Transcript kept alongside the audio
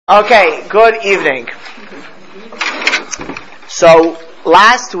Okay, good evening. So,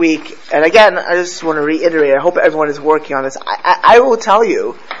 last week, and again, I just want to reiterate, I hope everyone is working on this. I will tell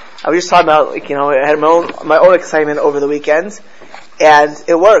you, I was just talking about, I had my own excitement over the weekend, and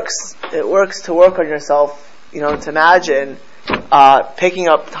it works. It works to work on yourself, to imagine picking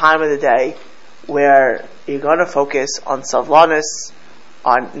up time of the day where you're going to focus on self-awareness,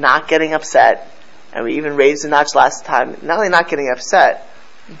 on not getting upset, and we even raised the notch last time, not only not getting upset,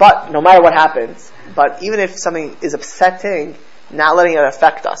 but no matter what happens, but even if something is upsetting, not letting it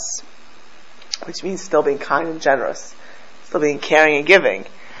affect us, which means still being kind and generous, still being caring and giving.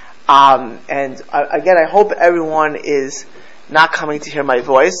 Again, I hope everyone is not coming to hear my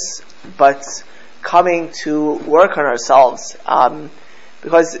voice, but coming to work on ourselves,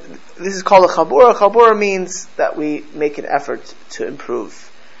 because this is called a chabura. Chabura means that we make an effort to improve.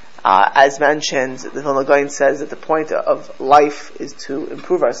 As mentioned, the Vilna Gaon says that the point of life is to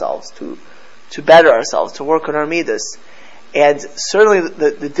improve ourselves, to better ourselves, to work on our midas. And certainly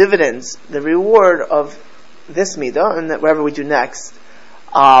the dividends, the reward of this midah, and that whatever we do next,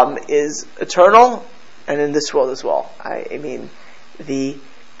 is eternal, and in this world as well. I mean, the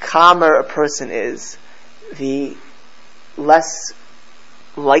calmer a person is, the less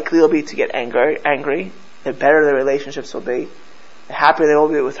likely they'll be to get angry, the better their relationships will be, the happier they will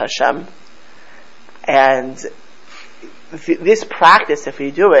be with Hashem. And this practice, if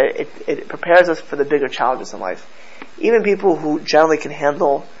we do it, it prepares us for the bigger challenges in life. Even people who generally can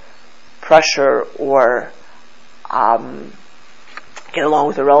handle pressure or get along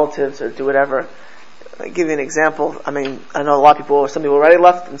with their relatives or do whatever. I'll give you an example. I mean, I know some people already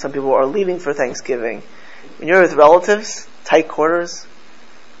left and some people are leaving for Thanksgiving. When you're with relatives, tight quarters,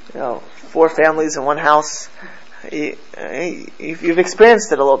 4 families in one house, you've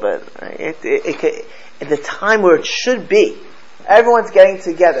experienced it a little bit. Right? At the time where it should be, everyone's getting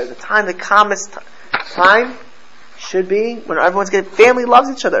together. The calmest time should be when everyone's getting. Family loves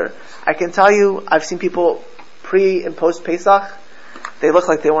each other. I can tell you, I've seen people pre and post Pesach. They look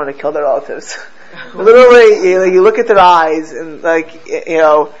like they wanted to kill their relatives. Literally, you look at their eyes and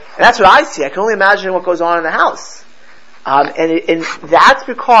and that's what I see. I can only imagine what goes on in the house, and that's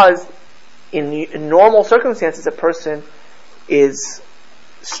because in normal circumstances, a person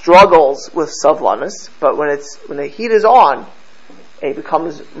struggles with self-awareness, but when the heat is on, it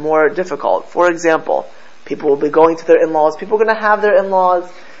becomes more difficult. For example, people will be going to their in-laws. People are going to have their in-laws.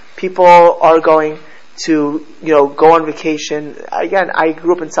 People are going to go on vacation. Again, I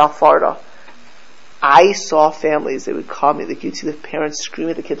grew up in South Florida. I saw families that would call me. You'd see the parents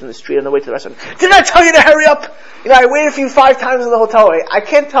screaming at the kids on the street on the way to the restaurant. Didn't I tell you to hurry up? I waited for you 5 times in the hotel. I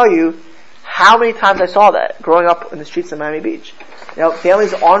can't tell you how many times I saw that growing up in the streets of Miami Beach.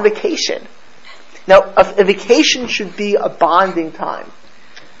 Families on vacation. Now, a vacation should be a bonding time.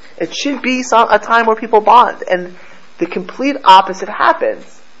 It should be a time where people bond. And the complete opposite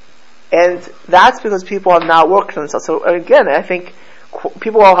happens. And that's because people have not worked on themselves. So again, I think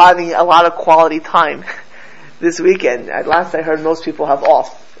people are having a lot of quality time this weekend. At last I heard most people have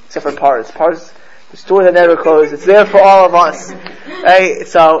off, except for Pars. Pars, the store that never closed. It's there for all of us. Right?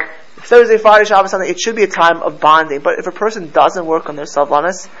 So, Thursday, Friday, Shabbos, Sunday, it should be a time of bonding. But if a person doesn't work on their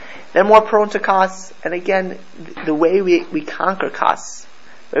self-awareness, they're more prone to kas. And again, the way we conquer kas,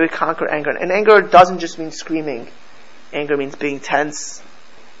 the way we conquer anger. And anger doesn't just mean screaming. Anger means being tense.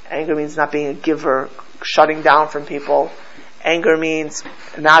 Anger means not being a giver, shutting down from people. Anger means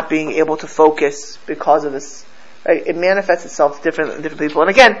not being able to focus because of this. Right? It manifests itself differently in different people.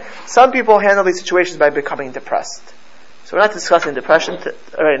 And again, some people handle these situations by becoming depressed. So we're not discussing depression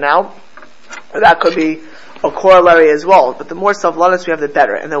right now. That could be a corollary as well. But the more self-awareness we have, the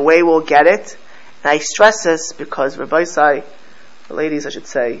better. And the way we'll get it, and I stress this because Rabbi Sai, the ladies I should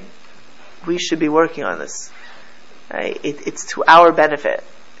say, we should be working on this. Right? It's to our benefit.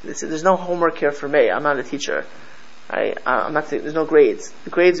 There's no homework here for me. I'm not a teacher. Right? I'm not saying there's no grades.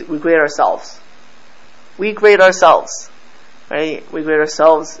 The grades, we grade ourselves. We grade ourselves. Right? We grade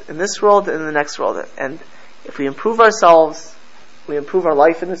ourselves in this world and in the next world. And if we improve ourselves, we improve our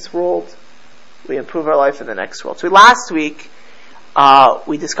life in this world, we improve our life in the next world. So last week,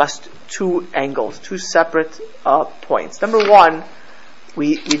 we discussed 2 angles, 2 separate points. Number 1,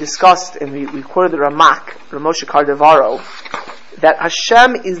 we discussed, and we quoted the Ramak, Ramosha Cardevaro, that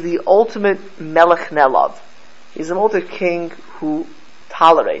Hashem is the ultimate Melech Nelav. He's the ultimate king who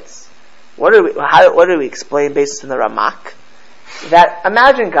tolerates. What do we explain based on the Ramak? That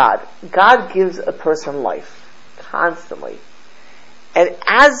imagine God gives a person life constantly, and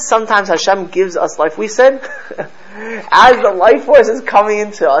as sometimes Hashem gives us life, we said, as the life force is coming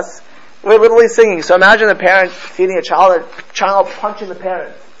into us, we're literally singing. So imagine a parent feeding a child punching the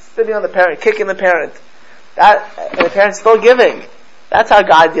parent, spitting on the parent, kicking the parent. And the parent's still giving. That's how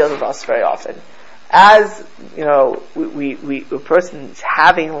God deals with us very often. As, a person is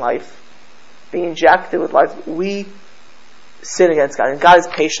having life, being injected with life, we sin against God, and God is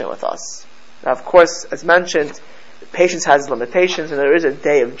patient with us. Now, of course, as mentioned, patience has limitations, and there is a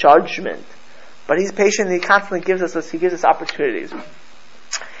day of judgment. But He's patient, and He constantly gives us opportunities.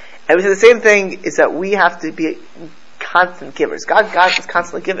 And we say the same thing is that we have to be constant givers. God is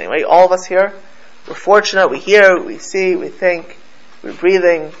constantly giving, right? All of us here, we're fortunate, we hear, we see, we think, we're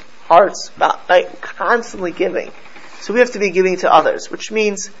breathing, hearts, right? Constantly giving. So we have to be giving to others, which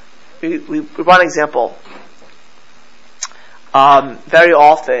means, we brought an example. Very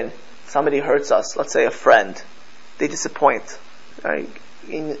often, somebody hurts us, let's say a friend, they disappoint. Right?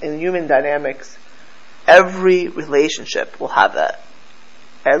 In human dynamics, every relationship will have that.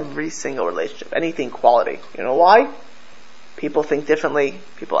 Every single relationship, anything quality. You know why? People think differently,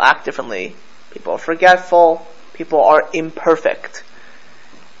 people act differently, people are forgetful, people are imperfect.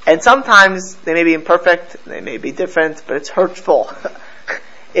 And sometimes they may be imperfect, they may be different, but it's hurtful.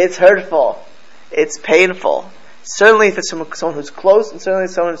 It's hurtful. It's painful. Certainly if it's someone who's close, and certainly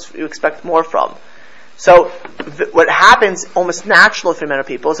someone you expect more from. So what happens almost naturally for many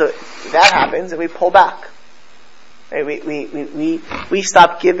people, so that happens and we pull back. We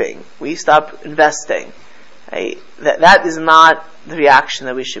stop giving. We stop investing. That is not the reaction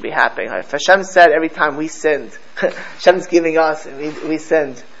that we should be having. If Hashem said every time we sinned, Hashem's giving us and we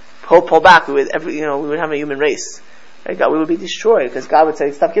sinned, pull back, we would have a human race. God, we would be destroyed because God would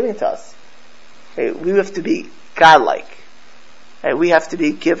say, stop giving to us. We have to be God-like. We have to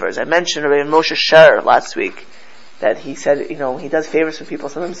be givers. I mentioned Rabbi Moshe Sher last week that he said, he does favors for people.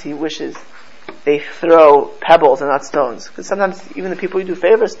 Sometimes he wishes they throw pebbles and not stones. Because sometimes even the people you do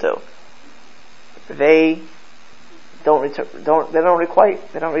favors to, they don't return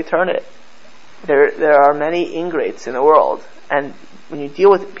it. There are many ingrates in the world, and when you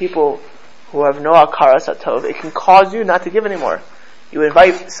deal with people who have no akara satov, it can cause you not to give anymore. You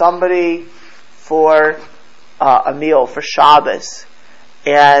invite somebody for a meal for Shabbos,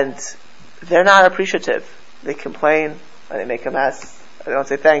 and they're not appreciative. They complain, or they make a mess, or they don't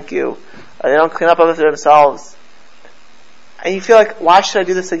say thank you, or they don't clean up after themselves. And you feel like, why should I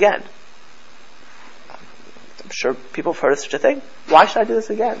do this again? I'm sure people have heard of such a thing. Why should I do this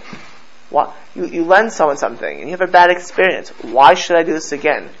again? Why? You lend someone something, and you have a bad experience. Why should I do this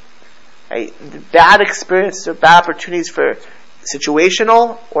again? The bad experiences or bad opportunities for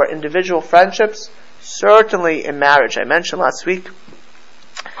situational or individual friendships, certainly in marriage. I mentioned last week,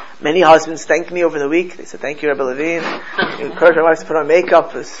 many husbands thanked me over the week. They said, thank you, Rabbi Levine. You encouraged my wife to put on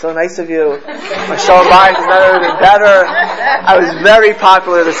makeup. It was so nice of you. My shalom bayis is never been better. I was very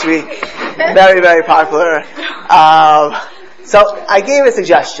popular this week. Very, very popular. So I gave a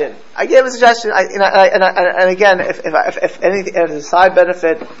suggestion. And again, if anything, if there's a side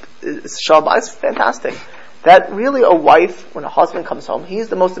benefit, shalom bayis is fantastic. That really a wife, when a husband comes home, he's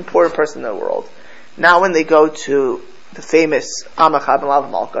the most important person in the world. Now when they go to the famous Amachad and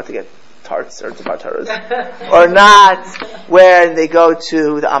Lav Malka to get tarts or tapateros, or not when they go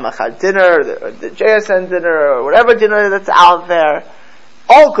to the Amachad dinner, or the JSN dinner, or whatever dinner that's out there,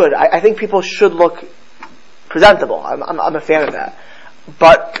 all good. I think people should look presentable. I'm a fan of that.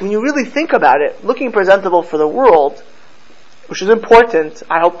 But when you really think about it, looking presentable for the world, which is important,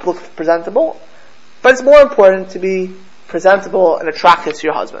 I hope look presentable, but it's more important to be presentable and attractive to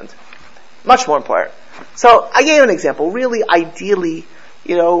your husband. Much more important. So I gave an example. Really, ideally,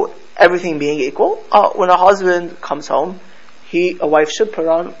 everything being equal, when a husband comes home, a wife should put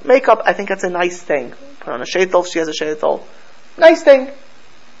on makeup. I think that's a nice thing. Put on a sheitel if she has a sheitel. Nice thing.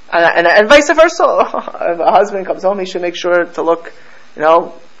 And vice versa. If a husband comes home, he should make sure to look,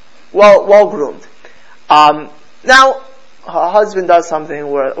 well groomed. Now, a husband does something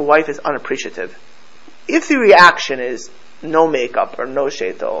where a wife is unappreciative. If the reaction is no makeup or no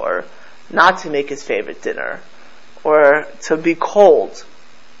sheitel or not to make his favorite dinner or to be cold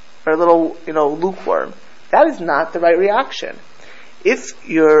or a little, lukewarm, that is not the right reaction. If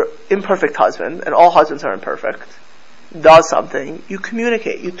your imperfect husband, and all husbands are imperfect, does something, you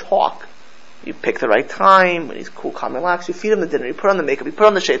communicate, you talk. You pick the right time, when he's cool, calm, relaxed, you feed him the dinner, you put on the makeup, you put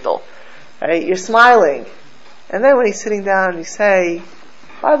on the sheitel. Right? You're smiling. And then when he's sitting down, you say,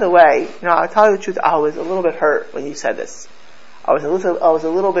 by the way, I'll tell you the truth, I was a little bit hurt when you said this. I was a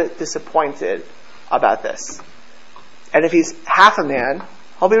little bit disappointed about this. And if he's half a man,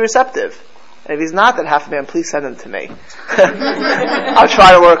 he'll be receptive. And if he's not that half a man, please send him to me. I'll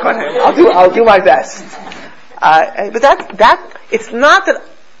try to work on him. I'll do my best. But that it's not that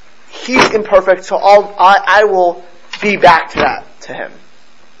he's imperfect, so I will be back to him.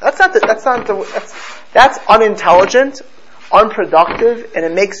 that's unintelligent, unproductive, and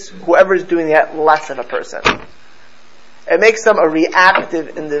it makes whoever's doing that less of a person. It makes them a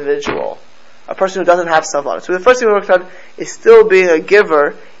reactive individual, a person who doesn't have self-love. So the first thing we worked on is still being a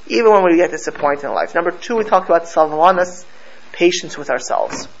giver, even when we get disappointed in life. Number 2, we talked about self-awareness, patience with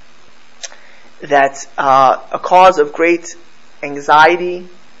ourselves. That's a cause of great anxiety,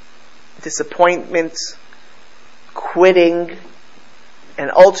 disappointment, quitting,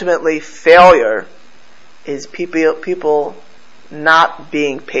 and ultimately failure is people not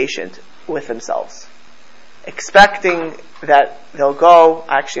being patient with themselves. Expecting that they'll go.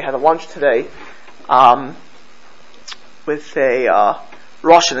 I actually had a lunch today with a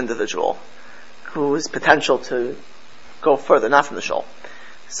Russian individual who has potential to go further, not from the shul.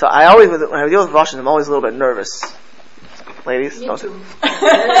 So when I deal with Russians, I'm always a little bit nervous. Ladies, Me don't too.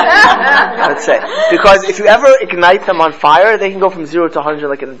 I would say, because if you ever ignite them on fire, they can go from 0 to 100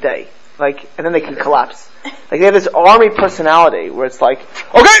 like in a day, and then they can collapse. Like they have this army personality where it's like,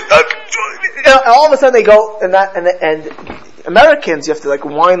 okay, and all of a sudden they go, and Americans, you have to like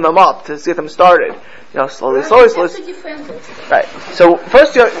wind them up to get them started. Slowly. Right. So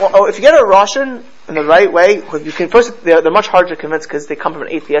first, if you get a Russian in the right way, you can first they're much harder to convince because they come from an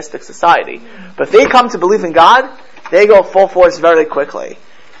atheistic society. But if they come to believe in God, they go full force very quickly.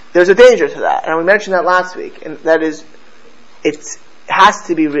 There's a danger to that, and we mentioned that last week, and that is, it has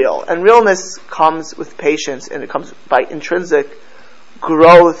to be real. And realness comes with patience, and it comes by intrinsic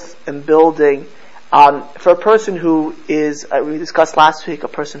growth and building. For a person who is, we discussed last week, a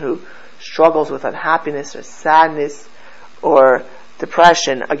person who struggles with unhappiness or sadness or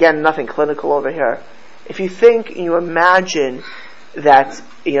depression, again, nothing clinical over here. If you think and you imagine that,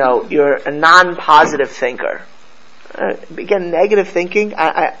 you're a non-positive thinker, again, negative thinking,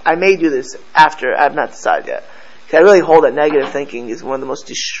 I may do this after, I've not decided yet. I really hold that negative thinking is one of the most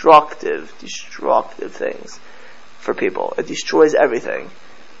destructive things for people. It destroys everything.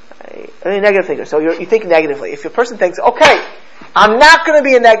 Negative thinker. So you think negatively. If a person thinks, okay, I'm not going to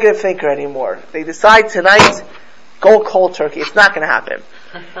be a negative thinker anymore. They decide tonight, go cold turkey. It's not going to happen.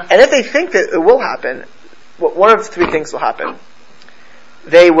 And if they think that it will happen, one of 3 things will happen.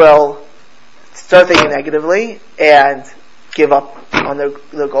 They will start thinking negatively and give up on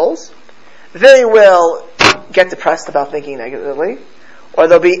their goals. They will get depressed about thinking negatively, or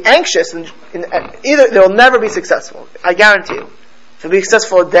they'll be anxious, and either they'll never be successful. I guarantee you. If they'll be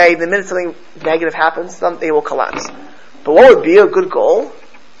successful a day, the minute something negative happens to them, they will collapse. But what would be a good goal?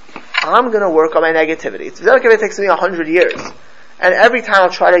 I'm going to work on my negativity. It's not going to take me 100 years. And every time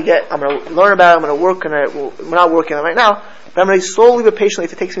I'm going to learn about it, I'm going to work on it. We're not working on it right now, but I'm going to slowly but patiently,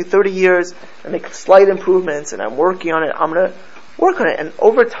 if it takes me 30 years, and make slight improvements, and I'm working on it, I'm going to work on it. And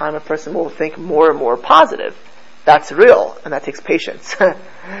over time, a person will think more and more positive. That's real, and that takes patience.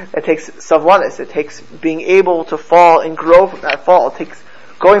 That takes self-awareness. It takes being able to fall and grow from that fall. It takes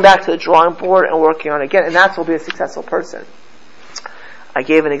going back to the drawing board and working on it again, and that's what will be a successful person. I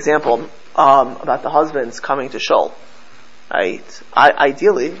gave an example about the husbands coming to shul. Right?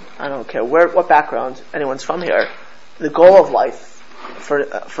 Ideally, I don't care what background anyone's from here, the goal of life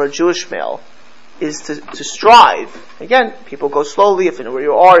for a Jewish male is to strive. Again, people go slowly, if you know where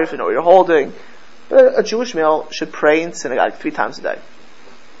you are, if you know what you're holding. But a Jewish male should pray in synagogue 3 times a day.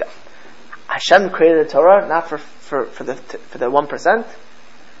 Hashem created the Torah not for the 1%.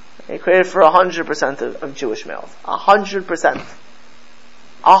 He created for 100% of Jewish males. 100%.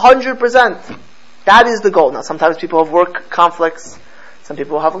 100%. That is the goal. Now, sometimes people have work conflicts. Some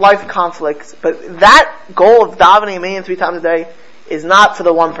people have life conflicts. But that goal of davening a million 3 times a day is not for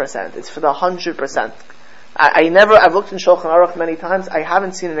the 1%. It's for the 100%. I've looked in Shulchan Aruch many times. I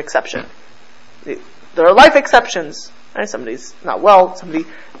haven't seen an exception. There are life exceptions. Right? Somebody's not well.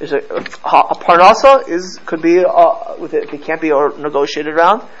 There's a parnasa could be it can't be negotiated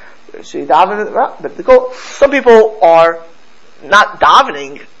around. So you daven around. But the goal. Some people are not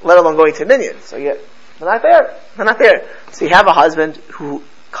davening, let alone going to minyan. So they're not there. They're not there. So you have a husband who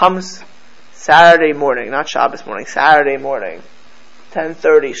comes Saturday morning, not Shabbos morning, Saturday morning,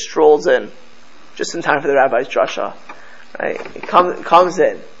 10:30, strolls in, just in time for the rabbi's drasha. Right? He comes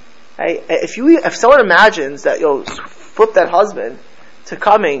in. Right? If someone imagines that you'll flip that husband to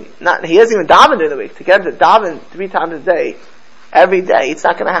coming, he hasn't even davened during the week, to get him to daven 3 times a day, every day, it's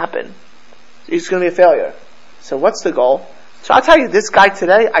not going to happen. It's going to be a failure. So what's the goal? So I'll tell you, this guy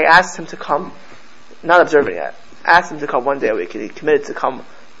today, I asked him to come, not observing yet, asked him to come 1 day a week, and he committed to come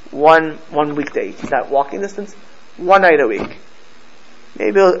one weekday. He's not walking distance, 1 night a week.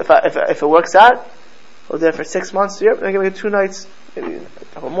 Maybe if it works out, we'll do it for 6 months, they're going to get 2 nights, maybe a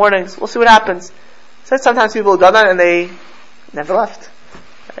couple mornings. We'll see what happens. So sometimes people have done that and they never left.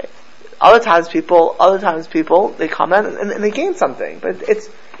 Right? Other times people, they come in and they gain something. But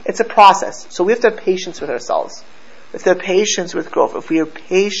it's a process. So we have to have patience with ourselves. We have to have patience with growth. If we are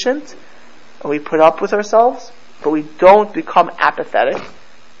patient and we put up with ourselves, but we don't become apathetic,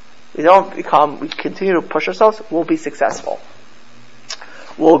 we continue to push ourselves, we'll be successful.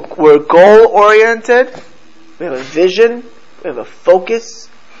 We're goal-oriented, we have a vision, we have a focus,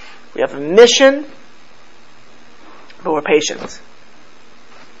 we have a mission, but we're patient.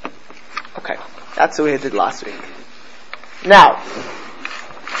 Okay, that's what we did last week. Now,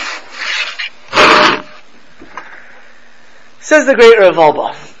 says the great Rav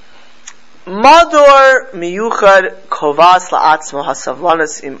Wolbe, Mador miyuchad kovas la'atzmo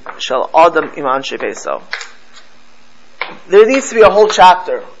hasavlanis shel adam iman shebeso. There needs to be a whole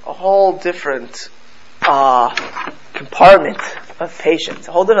chapter, a whole different compartment of patience,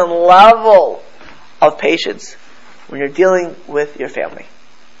 a whole different level of patience when you're dealing with your family,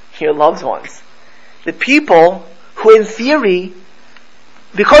 your loved ones, the people who, in theory,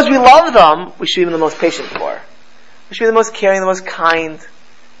 because we love them, we should be the most patient for. We should be the most caring, the most kind,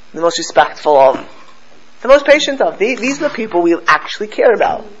 the most respectful of, the most patient of. These are the people we actually care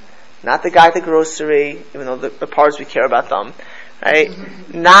about. Not the guy at the grocery, even though the parts we care about them, right?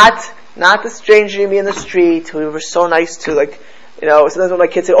 Not the stranger you meet in the street who we were so nice to, sometimes when my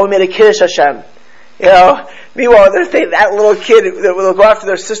kids say, oh, we made a Kiddush Hashem. Meanwhile, they're saying that little kid, they'll go after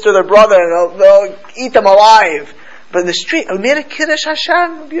their sister or their brother and they'll eat them alive. But in the street, we made a Kiddush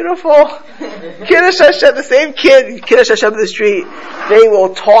Hashem, beautiful. Kiddush Hashem, the same kid, Kiddush Hashem in the street, they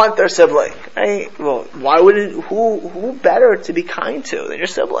will taunt their sibling. Right? Well, who better to be kind to than your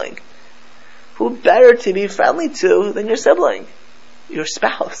sibling? Who better to be friendly to than your sibling? Your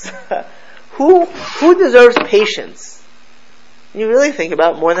spouse. Who deserves patience? You really think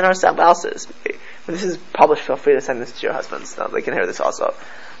about more than our spouses. When this is published, feel free to send this to your husbands. No, they can hear this also.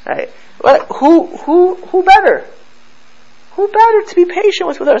 Right? But who better? Who better to be patient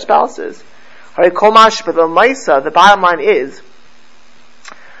with our spouses? But the bottom line is,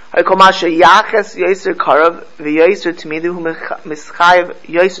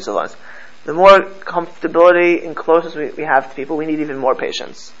 the more comfortability and closeness we have to people, we need even more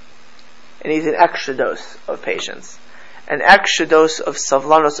patience. It needs an extra dose of patience. An extra dose of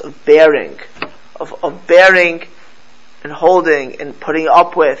savlanos, of bearing and holding and putting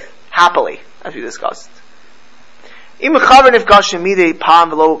up with happily, as we discussed. If you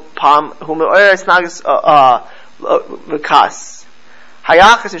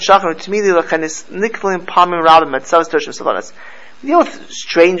deal with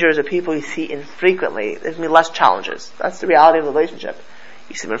strangers or people you see infrequently, there's going to be less challenges. That's the reality of the relationship.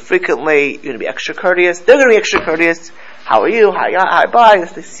 You see them infrequently, you're going to be extra courteous. They're going to be extra courteous. How are you? Hi, bye.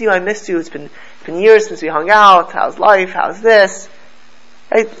 Nice to see you. I missed you. It's been years since we hung out. How's life? How's this?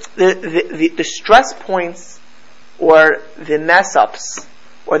 Right? The stress points or the mess ups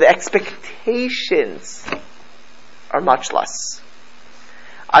or the expectations are much less.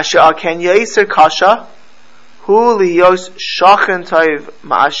 Asher ken yaser kasha hu liyos shachen tov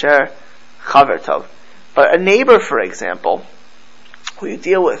ma'asher chaver tov. But a neighbor, for example, who you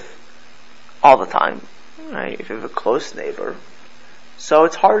deal with all the time, right? If you have a close neighbor, so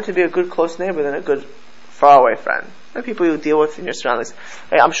it's harder to be a good close neighbor than a good faraway friend. The people you deal with in your surroundings.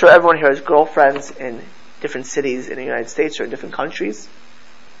 Right? I'm sure everyone here has girlfriends in different cities in the United States or in different countries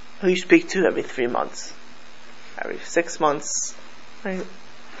who you speak to every 3 months, every 6 months, right?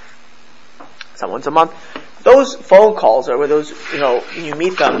 Once a month. Those phone calls are where those, you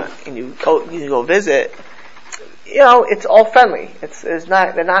meet them and you go visit, it's all friendly. It's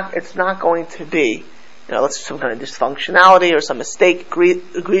not going to be, let's some kind of dysfunctionality or some mistake,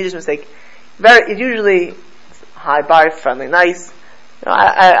 egregious mistake. It's usually hi, bye, friendly, nice.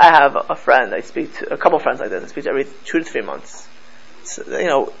 I have a friend I speak to, a couple of friends like this I speak to every 2 to 3 months. So,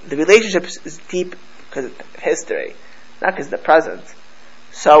 the relationship is deep because of history, not because of the present.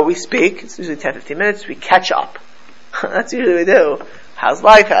 So we speak, it's usually 10-15 minutes, we catch up. That's usually what we do. How's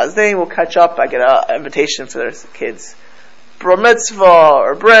life, how's thing, we'll catch up. I get an invitation for their kids' bar mitzvah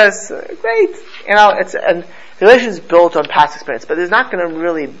or bris, great. And the relationship is built on past experience, but there's not going to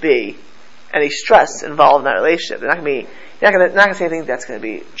really be any stress involved in that relationship. You're not going to say anything that's going to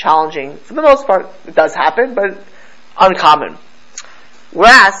be challenging. For the most part, it does happen, but uncommon.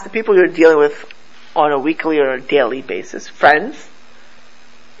 Whereas the people you're dealing with on a weekly or a daily basis, friends,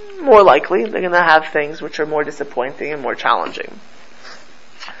 more likely they're going to have things which are more disappointing and more challenging.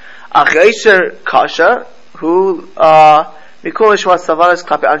 Kasha, who but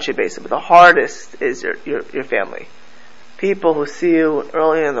the hardest is your family. People who see you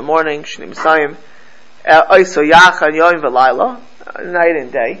early in the morning, night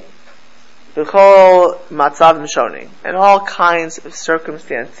and day. b'chol matzavim shoning, in all kinds of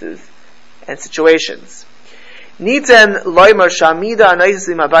circumstances and situations. Niten loymar shamida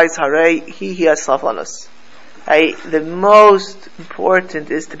anayzim abayis harei hi slavlanus. The most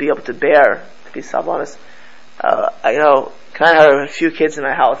important is to be able to bear, to be slavlanus. I have a few kids in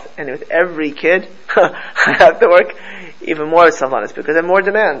my house, and with every kid, I have to work even more slavlanus because there are more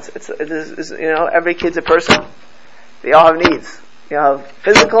demands. Every kid's a person. They all have needs. They all have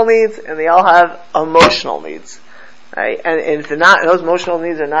physical needs, and they all have emotional needs. Right? And if those emotional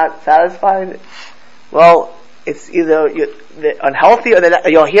needs are not satisfied, well, it's either they're unhealthy or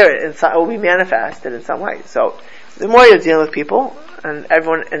you'll hear it, and it will be manifested in some way. So, the more you're dealing with people, and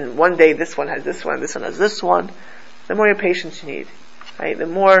one day this one has this one has this one, the more your patience you need. Right? The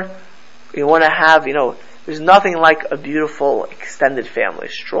more you want to have, there's nothing like a beautiful extended family,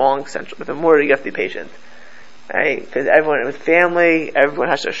 strong, central, but the more you have to be patient. Right? Because everyone with family, everyone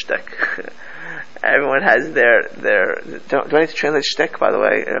has their shtick. Everyone has their. Do I need to translate shtick, by the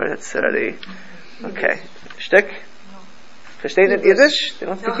way? That's already okay. Shtick. Versteht in Yiddish? They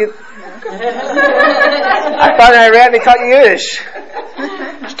don't speak Yiddish. I thought in Iran they taught you Yiddish.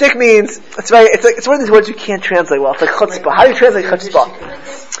 Shtick means it's one of these words you can't translate well. It's like chutzpah. How do you translate chutzpah?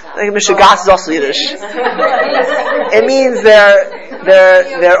 I think Mishagas is also Yiddish. It means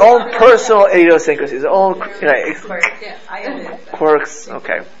their own personal idiosyncrasies, their own quirks.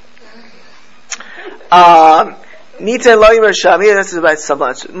 Okay. Nita loymer shami. This is about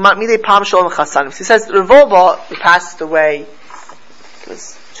Savlanus. Midei pam shalom chasanim. He says Revolba passed away. It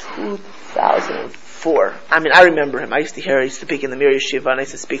was 2004. I remember him. I used to speak in the Mir Yeshiva, and I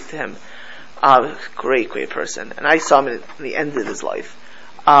used to speak to him. Great person. And I saw him at the end of his life.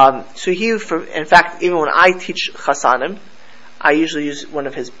 In fact, even when I teach chasanim, I usually use one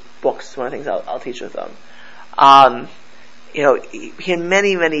of his books. One of the things I'll teach with them. He had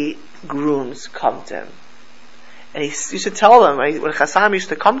many grooms come to him. And he used to tell them, when Chasanim used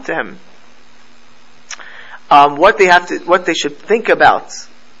to come to him, what they should think about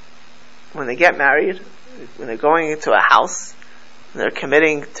when they get married, when they're going into a house, when they're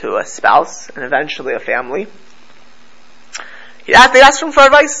committing to a spouse, and eventually a family. They'd ask him for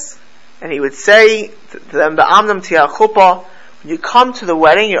advice. And he would say to them, Ba'amnam tia chuppah, when you come to the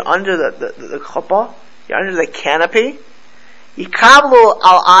wedding, you're under the chuppah, you're under the canopy, Yikablu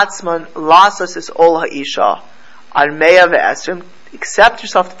al atzman lasas is ol ha'isha. Accept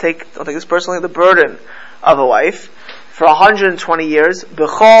yourself to don't take this personally, the burden of a wife for 120 years.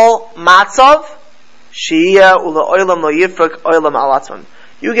 B'chol matzav she'iyah ula oilam lo yifrak oilam al atzman.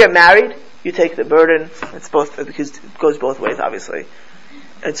 You get married, you take the burden. It's both, because it goes both ways, obviously.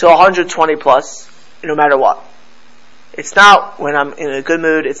 Until 120 plus, no matter what. It's not when I'm in a good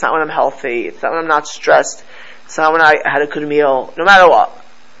mood. It's not when I'm healthy. It's not when I'm not stressed. It's not when I had a good meal. No matter what.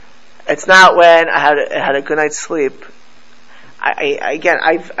 It's not when I had a good night's sleep.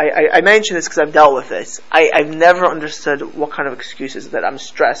 I mention this because I've dealt with this. I've never understood what kind of excuses that I'm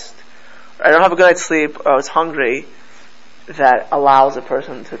stressed, or I don't have a good night's sleep, or I was hungry, that allows a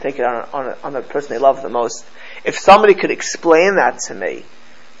person to take it on the person they love the most. If somebody could explain that to me,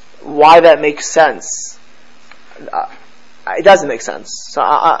 why that makes sense, it doesn't make sense. So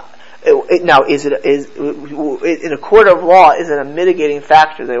now, is in a court of law, is it a mitigating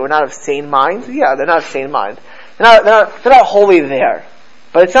factor? They were not of sane mind? Yeah, they're not of sane mind. They're not wholly there.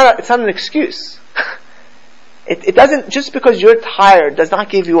 But it's not an excuse. It doesn't, just because you're tired does not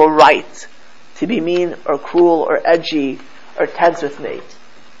give you a right to be mean or cruel or edgy or tense with me.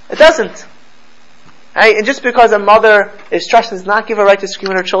 It doesn't. Right? And just because a mother is stressed does not give a right to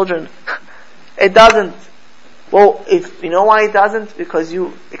scream at her children. It doesn't. Well, if you know why it doesn't, because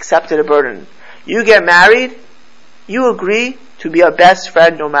you accepted a burden. You get married, you agree to be a best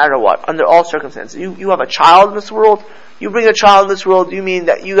friend no matter what, under all circumstances. You have a child in this world, you bring a child in this world, you mean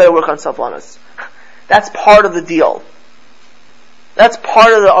that you gotta work on self-honest. That's part of the deal. That's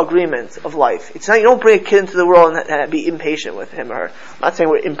part of the agreement of life. It's not, you don't bring a kid into the world and be impatient with him or her. I'm not saying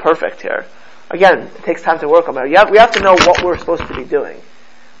we're imperfect here. Again, it takes time to work on it. We have to know what we're supposed to be doing.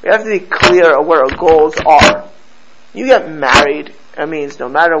 We have to be clear of what our goals are. You get married, that means no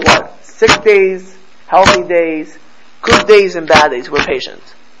matter what, sick days, healthy days, good days and bad days, we're patient.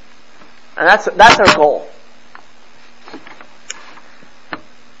 And that's our goal.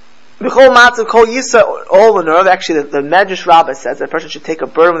 All the nerve, actually the Medrash Rabbah says that a person should take a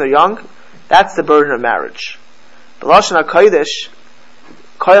burden when they're young. That's the burden of marriage. The Lashon HaKodesh,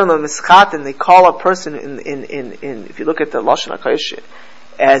 they call a person in if you look at the Lashon HaKodesh,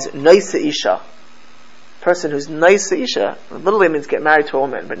 as Naisa Isha. Person who's Naisa Isha, literally means get married to a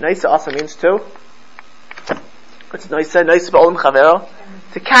woman, but Naisa also means to, what's Naisa? Naisa ba'olam chavero,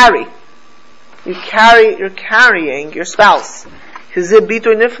 to carry. You're carrying your spouse. That's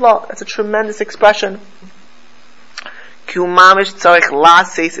a tremendous expression. If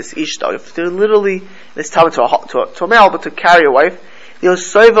they're literally, this time to a male, but to carry a wife,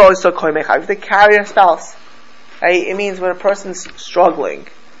 if they carry a spouse, right? It means when a person's struggling,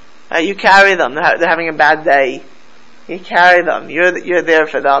 right? You carry them. They're having a bad day. You carry them. You're there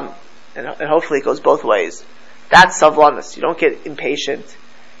for them, and hopefully it goes both ways. That's savlanis. You don't get impatient.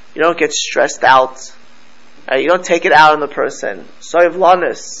 You don't get stressed out. You don't take it out on the person.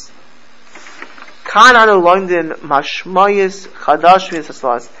 Savlanis.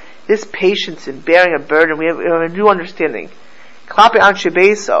 This patience in bearing a burden, we have a new understanding. By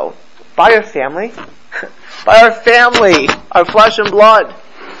your family, by our family, our flesh and blood.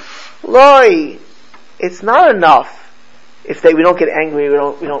 Loi, it's not enough if we don't get angry, we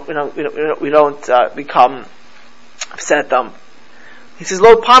don't become upset at them. He says,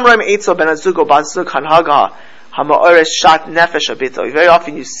 "Lo pamraim eitzo ben azugo bazuk hanhaga hamaores shat nefesh abito." Very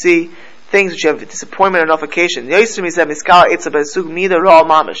often you see things which you have disappointment on nullification.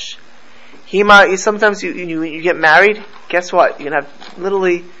 Sometimes you get married. Guess what? You can have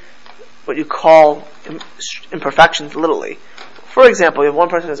literally what you call imperfections. Literally, for example, you have one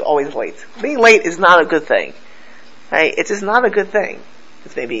person who's always late. Being late is not a good thing. Right? It's just not a good thing.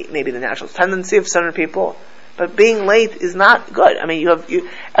 It's maybe the natural tendency of certain people, but being late is not good. I mean,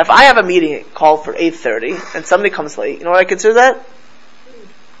 if I have a meeting called for 8:30 and somebody comes late, you know what I consider that?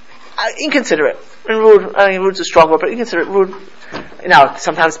 Inconsiderate. And rude. I mean, rude's a strong word, but inconsiderate, rude. Now,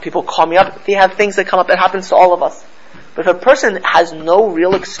 sometimes people call me up. They have things that come up. That happens to all of us. But if a person has no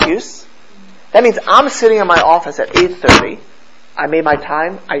real excuse, that means I'm sitting in my office at 8:30. I made my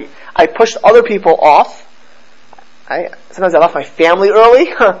time. I pushed other people off. Sometimes I left my family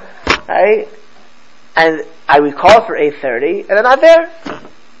early. Right? And I would call for 8:30, and they're not there.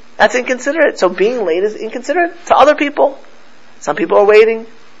 That's inconsiderate. So being late is inconsiderate to other people. Some people are waiting.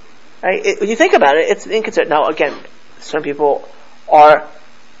 Right? When you think about it, it's inconsiderate. Now, again, some people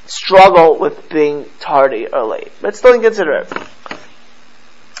struggle with being tardy or late, but it's still inconsiderate.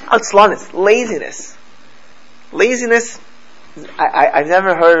 Atzlanis, laziness. Laziness, I've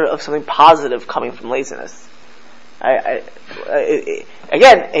never heard of something positive coming from laziness. Again,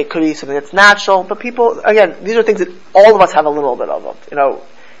 it could be something that's natural, but people, again, these are things that all of us have a little bit of them.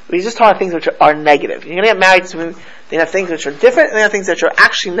 We just talk about things which are negative. You're going to get married to someone, they have things which are different, and they have things which are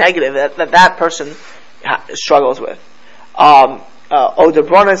actually negative that person struggles with.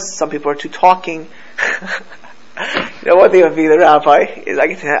 Odebronis, some people are too talking. One thing with being the rabbi is I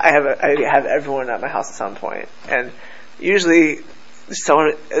have everyone at my house at some point, and usually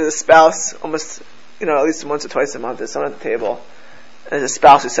someone, a spouse, almost at least once or twice a month, there's someone at the table. There's a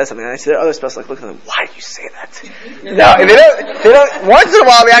spouse who says something, and I see the other spouse look at them. Why did you say that? And they don't. Once in a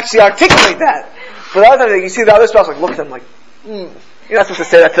while, they actually articulate that. But other times, you see the other spouse look at them like, You're not supposed to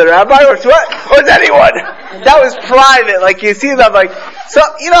say that to the rabbi or to anyone. That was private. You see them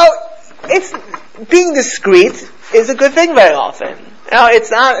it's being discreet is a good thing very often.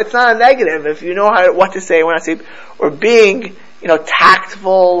 It's not a negative if you know what to say, when to say, or being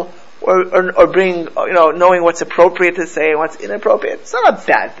tactful. Or being, knowing what's appropriate to say and what's inappropriate. It's not a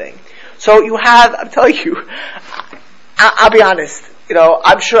bad thing. So I'm telling you, I'll be honest,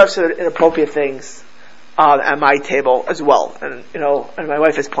 I'm sure I've said inappropriate things, at my table as well. And my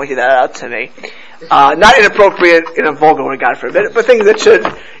wife has pointed that out to me. Not inappropriate in a vulgar way, God forbid, but things that should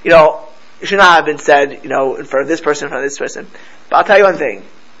not have been said, in front of this person, in front of this person. But I'll tell you one thing.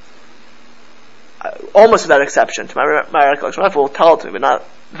 Almost without exception, to my recollection, my wife will tell it to me, but not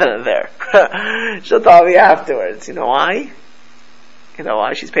then and there. She'll tell me afterwards. You know why?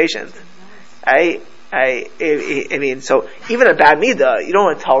 She's patient. I mean, so even a bad midah, you don't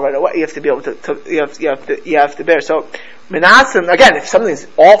want to tell right away. You have to be able to you have to bear. So Menachem, again, if something's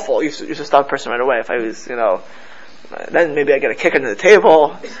awful, you should stop a person right away. If I was, then maybe I get a kick under the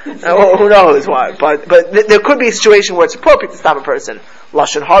table. Who knows what? But there could be a situation where it's appropriate to stop a person.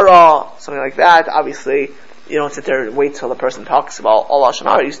 Lashon hara, something like that. Obviously, you don't sit there and wait till the person talks about all lashon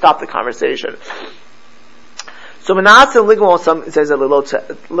hara. You stop the conversation. So Menachem Ligmol says a little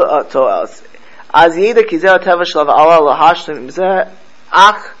to us. As yeda kizel tevash lav ala lahashlim zeh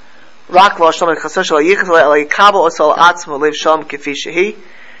ach rak lashon chaser shel yichas leikabel osal atzmo lev shalom kefi shehi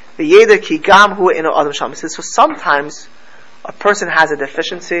the yeda ki gam hu eno adam shalom. So sometimes a person has a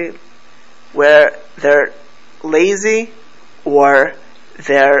deficiency where they're lazy, or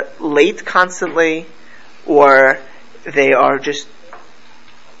they're late constantly, or they are just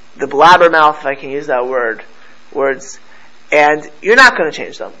the blabbermouth, if I can use that words, and you're not going to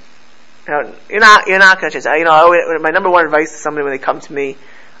change them. You're not going to change that. My number one advice to somebody when they come to me,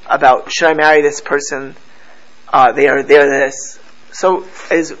 about should I marry this person? They're this. So,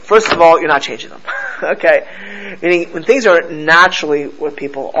 first of all, you're not changing them. Okay? Meaning, when things are naturally what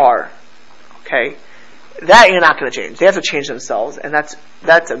people are, okay, that you're not going to change. They have to change themselves, and that's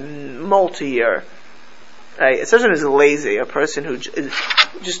a multi-year. Right? A person who's lazy, a person who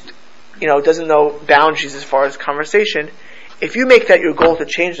just doesn't know boundaries as far as conversation. If you make that your goal to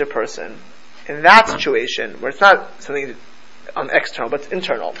change the person, in that situation where it's not something external but it's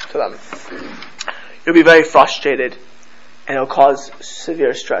internal to them, you'll be very frustrated, and it'll cause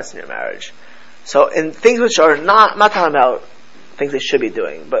severe stress in your marriage. So, in things which are I'm not talking about things they should be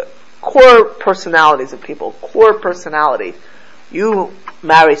doing, but core personalities of people, core personality, you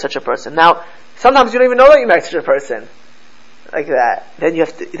marry such a person. Now, sometimes you don't even know that you married such a person like that.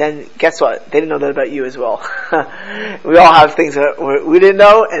 Then guess what? They didn't know that about you as well. We all have things that we didn't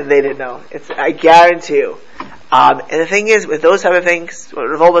know and they didn't know. I guarantee you. And the thing is, with those type of things, what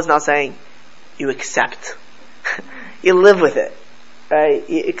Rav Wolbe is now saying, you accept. You live with it, right?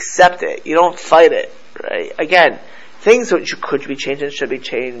 You accept it. You don't fight it, right? Again, things that could be changed and should be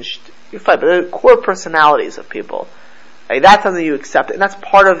changed, you fight. But the core personalities of people, right? That's something you accept, and that's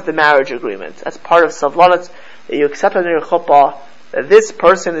part of the marriage agreement. That's part of savlanut, that you accept under your chuppah that this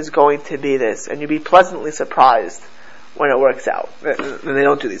person is going to be this, and you be pleasantly surprised when it works out. And they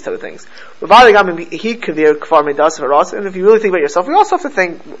don't do these type of things. And if you really think about yourself, we also have to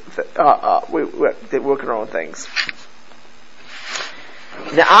think we're working our own things.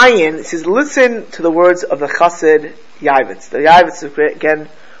 The Ayin says, listen to the words of the Chassid Yavitz. The Yavitz, again,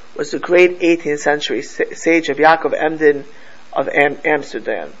 was the great 18th century sage of Yaakov Emden of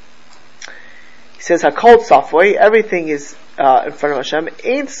Amsterdam. He says, HaKol Tzafoi, everything is in front of Hashem.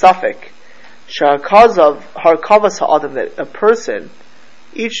 Ain't Safek, Sha'akazav Harkavas Ha'adam, that a person,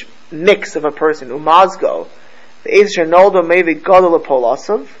 each mix of a person, Umazgo, the Eitz Shenoldo Mevi Gadol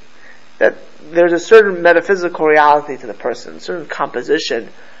Polasav, that there's a certain metaphysical reality to the person, certain composition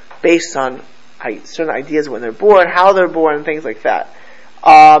based on certain ideas when they're born, how they're born, things like that.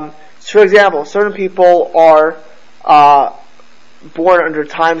 So for example, certain people are born under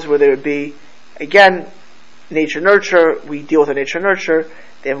times where there would be, again, nature-nurture. We deal with a nature-nurture.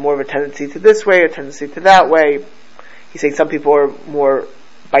 They have more of a tendency to this way, a tendency to that way. He's saying some people are more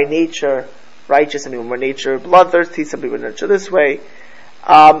by nature righteous, some people are more nature bloodthirsty, some people are nature this way.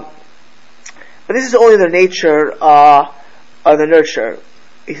 But this is only the nature of the nurture.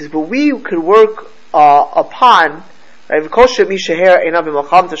 He says, but we could work upon, right,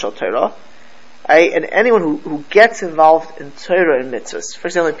 and anyone who gets involved in Torah and mitzvahs. For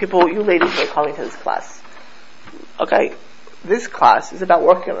example, people, you ladies are coming to this class. Okay, this class is about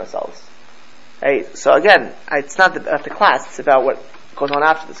working on ourselves. Right? So again, it's not about the class, it's about what goes on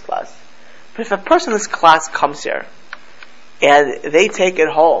after this class. But if a person in this class comes here, and they take it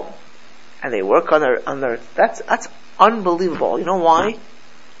home, and they work on their that's unbelievable. You know why?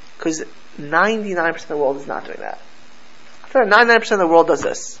 Because 99% of the world is not doing that. 99% of the world does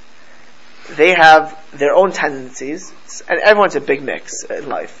this. They have their own tendencies, and everyone's a big mix in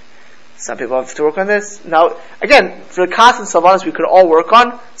life. Some people have to work on this. Now, again, for the constant savannahs we could all work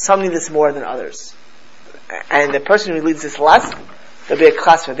on, some need this more than others. And the person who leads this less, there'll be a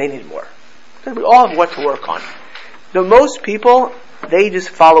class where they need more. Because we all have what to work on. The most people, they just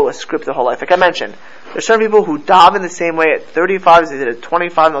follow a script their whole life. Like I mentioned, there's certain people who daven the same way at 35 as they did at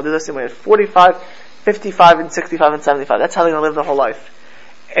 25, and they'll do the same way at 45, 55, and 65, and 75. That's how they're going to live their whole life.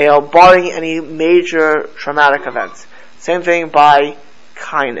 Barring any major traumatic events. Same thing by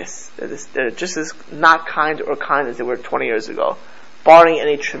kindness. They're just as not kind or kind as they were 20 years ago. Barring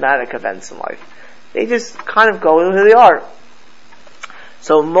any traumatic events in life. They just kind of go who they are.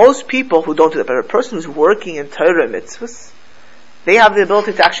 So most people who don't do that, but a person who's working in Torah mitzvahs, they have the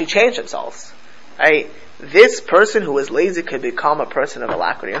ability to actually change themselves. Right? This person who is lazy could become a person of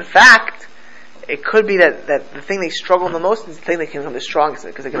alacrity. In fact, it could be that the thing they struggle the most is the thing they can become the strongest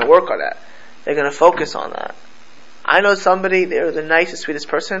in, because they're going to work on that. They're going to focus on that. I know somebody, they were the nicest, sweetest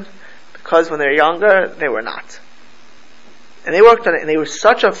person, because when they were younger, they were not. And they worked on it, and they were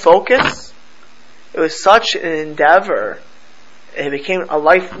such a focus, it was such an endeavor, it became a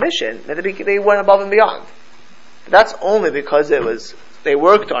life mission, that they went above and beyond. But that's only because they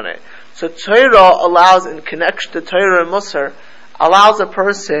worked on it. So Torah allows, in connection to Torah and Musar, allows a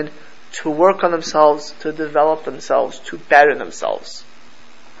person to work on themselves, to develop themselves, to better themselves.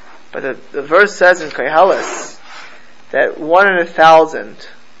 But the verse says in Koheles that 1 in 1,000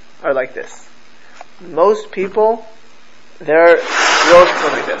 are like this. Most people, their growth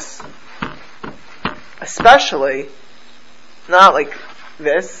is like this. Especially, not like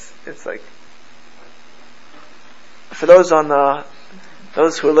this, it's like, for those on the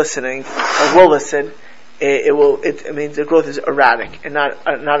those who are listening or will listen, it means the growth is erratic and not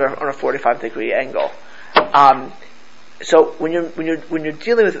on a 45-degree angle. So when you're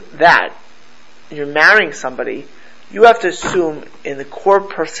dealing with that, you're marrying somebody, you have to assume in the core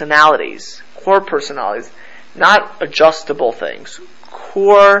personalities, not adjustable things,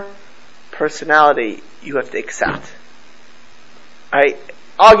 core personality you have to accept. Alright?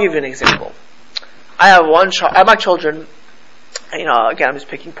 I'll give you an example. I have my children, again, I'm just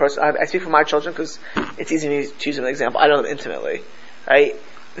picking I speak for my children because it's easy to choose an example. I know them intimately. Right?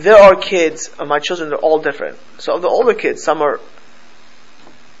 There are kids, my children, they're all different. So of the older kids, some are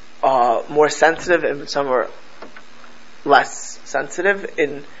more sensitive and some are less sensitive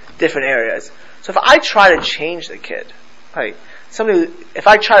in different areas. So if I try to change the kid, right? If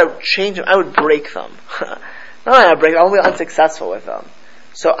I try to change them, I would break them. Not break them, I'll be unsuccessful with them.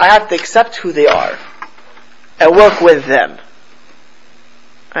 So I have to accept who they are and work with them.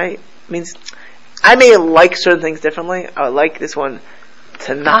 Right? Means I may like certain things differently. I would like this one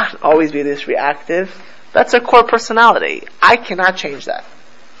to not always be this reactive. That's their core personality. I cannot change that.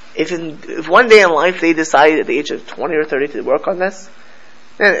 If one day in life they decide at the age of 20 or 30 to work on this,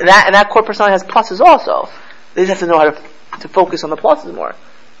 then that core personality has pluses also. They just have to know how to focus on the pluses more.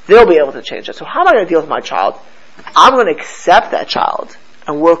 They'll be able to change it. So how am I going to deal with my child? I'm going to accept that child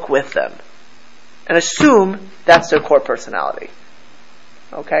and work with them. And assume that's their core personality.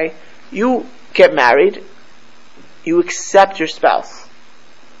 Okay? You get married, you accept your spouse.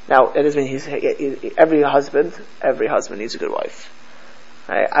 Now, it doesn't mean every husband needs a good wife.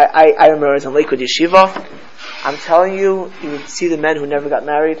 I remember I was in Lakewood Yeshiva. I'm telling you, you would see the men who never got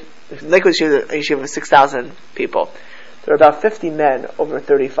married. Lakewood Yeshiva was 6,000 people. There were about 50 men over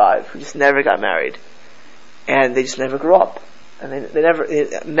 35 who just never got married. And they just never grew up. And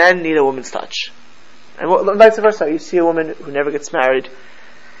men need a woman's touch. And vice versa, you see a woman who never gets married,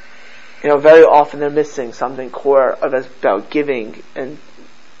 very often they're missing something core about giving, and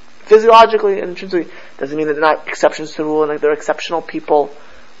physiologically and intrinsically doesn't mean that they're not exceptions to the rule and they're exceptional people,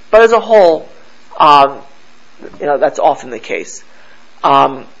 but as a whole, that's often the case.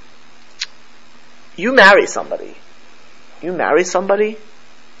 You marry somebody,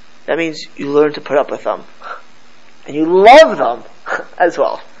 that means you learn to put up with them, and you love them as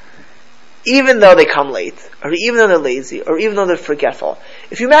well. Even though they come late, or even though they're lazy, or even though they're forgetful.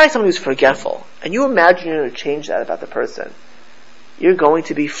 If you marry someone who's forgetful, and you imagine you're going to change that about the person, you're going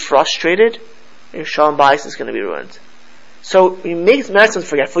to be frustrated, and your shalom bayis is going to be ruined. So, when you marry someone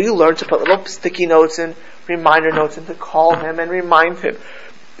forgetful, you learn to put little sticky notes in, reminder notes in, to call him and remind him,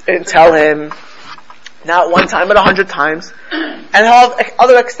 and tell him, not one time, but 100 times, and he'll have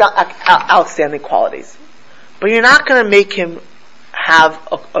other outstanding qualities. But you're not going to make him have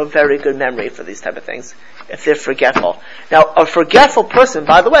a very good memory for these type of things if they're forgetful. Now, a forgetful person,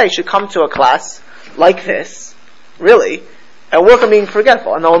 by the way, should come to a class like this, really, and work on being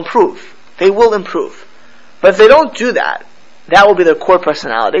forgetful, and they'll improve. They will improve. But if they don't do that, that will be their core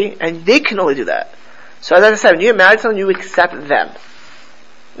personality, and they can only do that. So as I said, when you get married to someone, you accept them.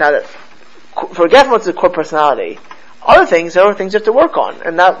 Now, forgetfulness is a core personality. Other things, there are things you have to work on,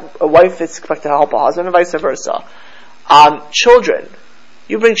 and that a wife is expected to help a husband, and vice versa. Children.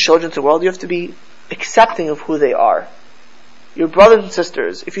 You bring children to the world, you have to be accepting of who they are. Your brothers and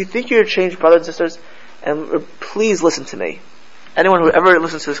sisters. If you think you're going to change brothers and sisters, and please listen to me. Anyone who ever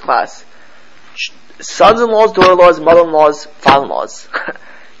listens to this class. Sons-in-laws, daughter-in-laws, mother-in-laws, father-in-laws.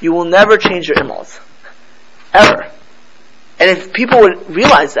 You will never change your in-laws. Ever. And if people would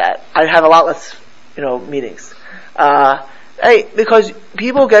realize that, I'd have a lot less, meetings. Because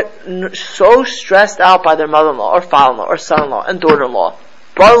people get so stressed out by their mother-in-law, or father-in-law, or son-in-law, and daughter-in-law,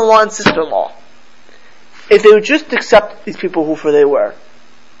 brother-in-law and sister-in-law. If they would just accept these people who for they were,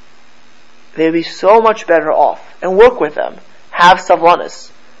 they would be so much better off, and work with them. Have savlanis.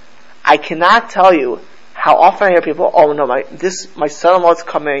 I cannot tell you how often I hear people, oh no, my son-in-law is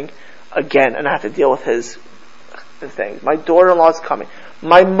coming again, and I have to deal with his thing. My daughter-in-law is coming.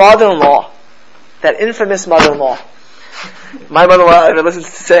 My mother-in-law, that infamous mother-in-law. My mother-in-law, if I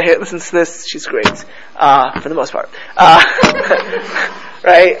listen to this, she's great, for the most part.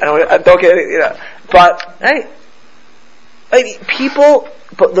 Right? I don't get it, But, people,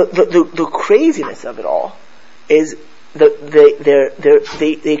 but the craziness of it all is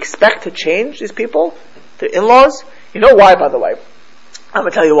they expect to change these people, their in-laws. You know why, by the way? I'm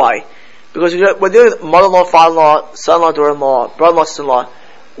going to tell you why. Because we're dealing with mother-in-law, father-in-law, son-in-law, daughter-in-law, brother-in-law, sister-in-law.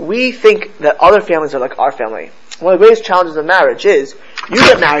 We think that other families are like our family. One of the greatest challenges of marriage is, you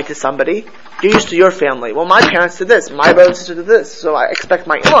get married to somebody, you're used to your family. Well, my parents did this, my brother and sister did this, so I expect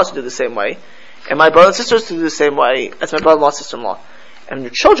my in-laws to do the same way, and my brother and sisters to do the same way as my brother-in-law, sister-in-law. And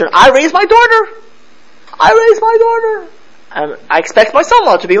your children, I raised my daughter. I expect my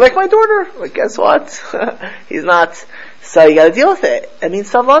son-in-law to be like my daughter. Like, guess what? He's not. So you gotta deal with it. It means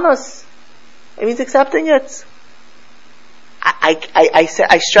savlanos. It means accepting it.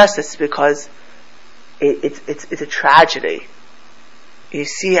 I stress this because it's a tragedy. You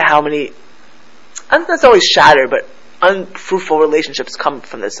see how many, and that's always shattered, but unfruitful relationships come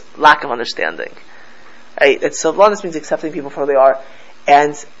from this lack of understanding. Right? That savlanos means accepting people for who they are,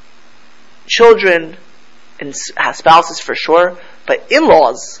 and children and spouses for sure, but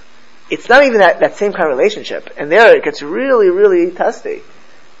in-laws, it's not even that same kind of relationship. And there it gets really, really testy.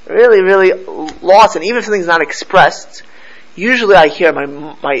 Really, really lost. And even if something's not expressed, usually I hear my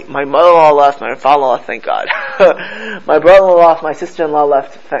mother-in-law left, my father-in-law, thank God. My brother-in-law left, my sister-in-law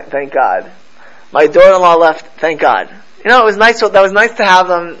left, thank God. My daughter-in-law left, thank God. It was nice. That was nice to have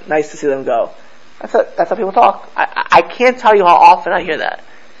them, nice to see them go. That's how people talk. I can't tell you how often I hear that.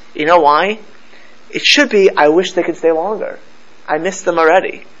 You know why? It should be, I wish they could stay longer. I miss them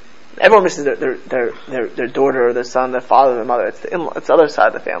already. Everyone misses their daughter or their son, their father, their mother. It's the other side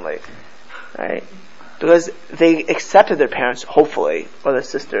of the family. Right? Because they accepted their parents, hopefully, or their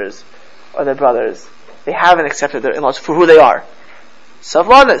sisters, or their brothers. They haven't accepted their in-laws for who they are.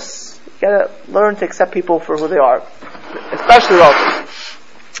 Savlanos. You gotta learn to accept people for who they are. Especially relatives.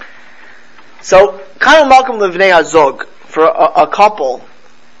 So, Kainu Malkum Livnei Hazog, for a couple,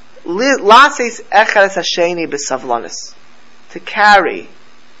 Lases Echeres Hasheni B'Savlanis, to carry,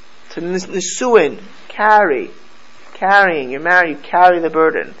 to nisuin, carrying, you're married, you carry the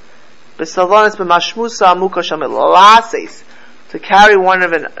burden. B'Savlanis B'Mashmusa Amuka Shamil, Lases, to carry one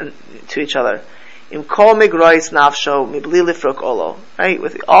of it to each other. Im Kol Migrois Nafsho Mibli Lifruk Olo, right,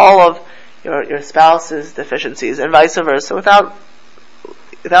 with all of your spouse's deficiencies, and vice versa, without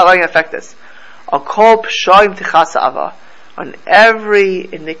letting it affect this. On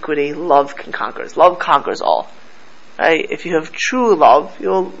every iniquity, love conquers. Love conquers all. Right? If you have true love,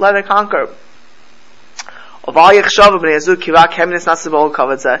 you'll let it conquer.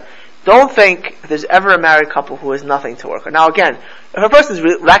 Don't think there's ever a married couple who has nothing to work on. Now again, if a person is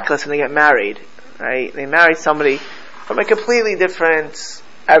reckless when they get married, right? They marry somebody from a completely different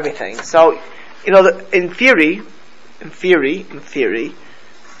everything. So, in theory,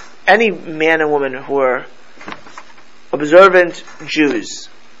 any man and woman who are observant Jews,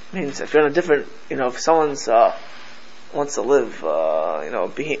 means if you're in a different, if someone's wants to live,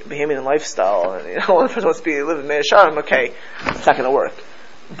 Bahamian lifestyle, and one person wants to live in Meir Sharm, okay, it's not going to work.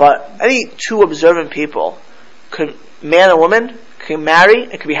 But any two observant people, man and woman, can marry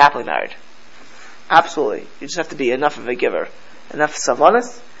and can be happily married. Absolutely, you just have to be enough of a giver, enough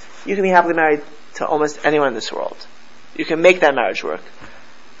savlanos. You can be happily married to almost anyone in this world. You can make that marriage work.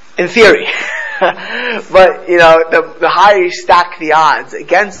 In theory. But, the higher you stack the odds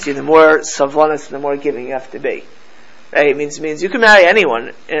against you, the more savlanos and the more giving you have to be. Right? It means you can marry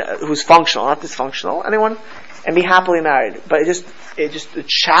anyone who's functional, not dysfunctional, anyone, and be happily married. But the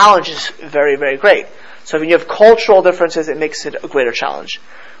challenge is very, very great. So when you have cultural differences, it makes it a greater challenge.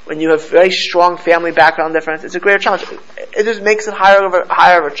 When you have very strong family background difference, it's a greater challenge. It just makes it higher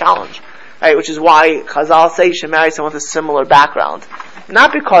of a challenge. Right? Which is why Chazal say you should marry someone with a similar background.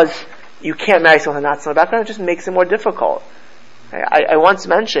 Not because you can't marry someone with a not similar background, it just makes it more difficult. I once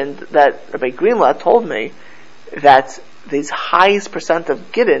mentioned that Rabbi Greenlaw told me that the highest percent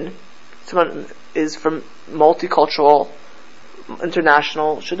of Gidden is from multicultural,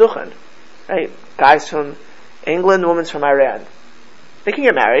 international shidduchin. Right? Guys from England, women from Iran. They can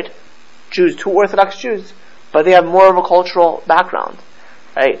get married. Jews, 2 Orthodox Jews, but they have more of a cultural background.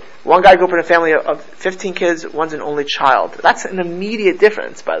 Right? One guy grew up in a family of 15 kids, one's an only child. That's an immediate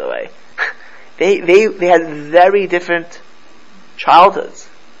difference, by the way. They had very different childhoods.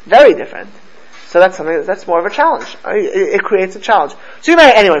 Very different. So that's something that's more of a challenge. It creates a challenge. So you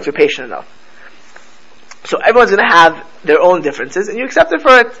marry anyone if you're patient enough. So everyone's going to have their own differences, and you accept it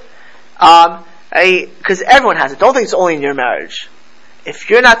for it. Because everyone has it. Don't think it's only in your marriage. If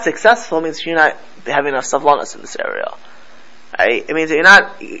you're not successful, it means you're not having enough savlanos in this area. Right? It means that you're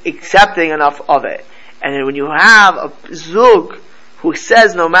not accepting enough of it. And then when you have a zug who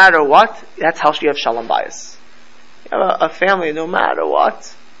says no matter what, that's how you have shalom bayis. You have a family, no matter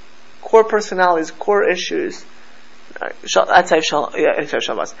what, core personalities, core issues. That's how shalom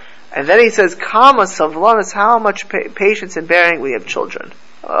bayis. And then he says, "Kama savlanos, how much patience and bearing we have children."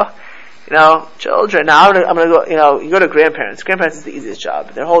 Children. Now I'm going to go. You go to grandparents. Grandparents is the easiest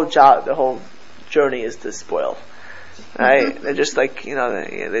job. Their whole journey is to spoil. Right? They're just like,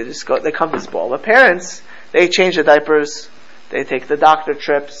 they just go, they come to spoil. But parents, they change the diapers, they take the doctor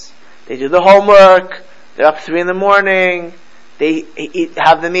trips, they do the homework, they're up 3 a.m, they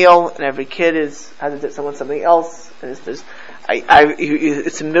have the meal, and every kid has someone something else, and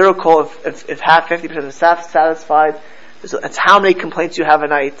it's a miracle if half 50% of the staff is satisfied. It's how many complaints you have a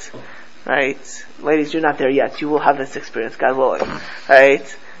night, right? Ladies, you're not there yet. You will have this experience, God willing,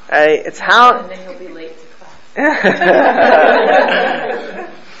 right? It's how. And then you'll be late to class.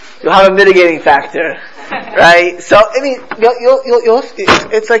 You'll have a mitigating factor, right? So I mean,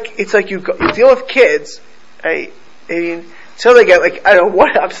 it's like you deal with kids, right? I mean, until they get I don't know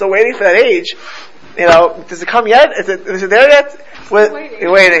what. I'm still waiting for that age. Does it come yet? Is it there yet?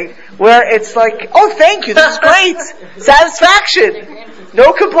 You're waiting. Where it's like, oh, thank you, this is great, satisfaction,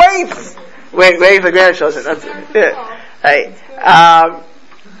 no complaints. Waiting for the grandchildren. That's it. Right.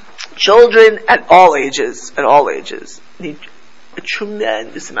 Children at all ages need a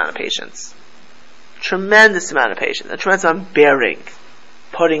tremendous amount of patience. A tremendous amount of bearing,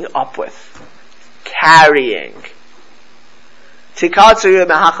 putting up with, carrying. There's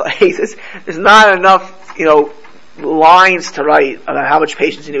not enough, lines to write about how much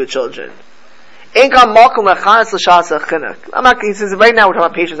patience you need with children. He says, right now we're talking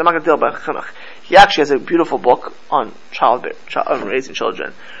about patience, I'm not going to deal about chinuch. He actually has a beautiful book on raising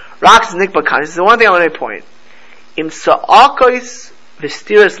children. He says, the one thing I want to point,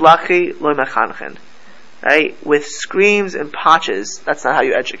 right? With screams and patches, that's not how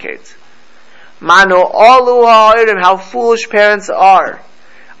you educate. How foolish parents are.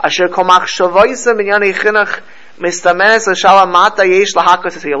 Says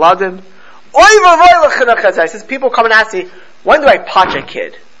people come and ask me, when do I patch a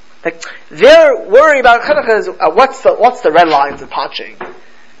kid? They're worried about chinuch. What's the red lines of patching?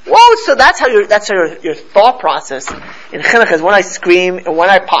 Well, so that's how your thought process in chinuch is when I scream and when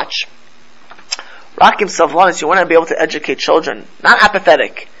I patch. Rakim savlanis, you want to be able to educate children, not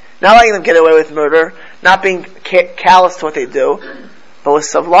apathetic, not letting them get away with murder, not being callous to what they do, but with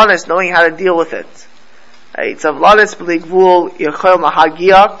savlanis, knowing how to deal with it. Savlanis b'ligvul yechol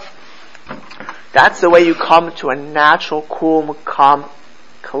mahagia. That's the way you come to a natural, cool, calm,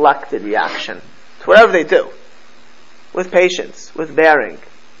 collected reaction to whatever they do, with patience, with bearing,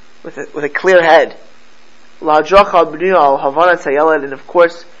 with a clear head. And of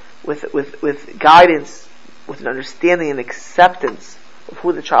course, with guidance, with an understanding and acceptance of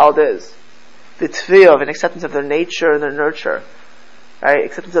who the child is, the tefillah of an acceptance of their nature and their nurture, right?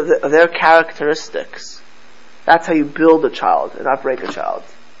 Acceptance of their characteristics. That's how you build a child and not break a child.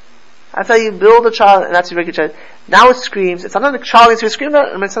 That's how you build a child and that's how you break a child. Now it screams. Sometimes the child needs to be screamed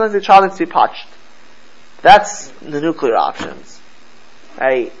at, and sometimes the child needs to be patched. That's the nuclear options,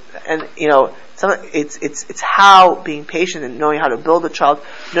 right? And it's how being patient and knowing how to build a child,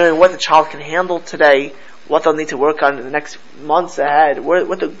 knowing what the child can handle today, what they'll need to work on in the next months ahead,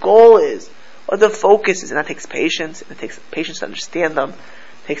 what the goal is, what the focus is, and that takes patience. And it takes patience to understand them.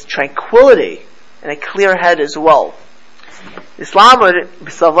 It takes tranquility and a clear head as well. Islam, we're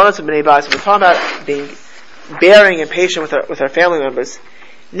talking about being bearing and patient with our family members.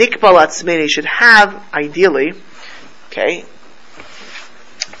 Nikbal atzmini should have, ideally, okay,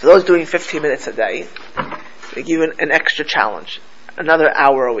 for those doing 15 minutes a day, they give you an extra challenge, another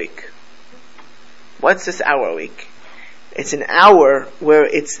hour a week. What's this hour a week? It's an hour where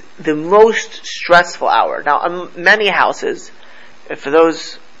it's the most stressful hour. Now, in many houses, for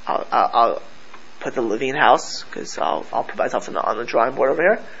those, I'll put the Levine house, because I'll put myself on the drawing board over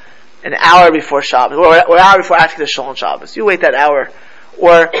here, an hour before Shabbos, or an hour before after the Shalom Shabbos. You wait that hour,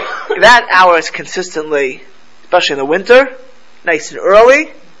 or that hour is consistently, especially in the winter, nice and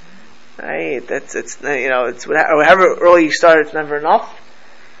early. Right? It's however early you start, it's never enough.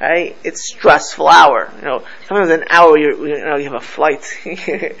 Right? It's stressful hour. Sometimes an hour you have a flight.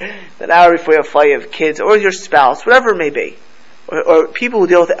 An hour before you have a flight, you have kids, or your spouse, whatever it may be. Or people who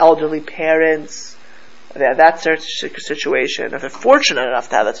deal with elderly parents, they have that situation. If they're fortunate enough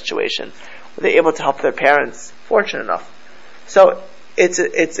to have that situation, where they're able to help their parents, fortunate enough. So it's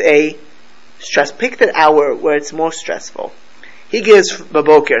a stress. Pick that hour where it's most stressful. He gives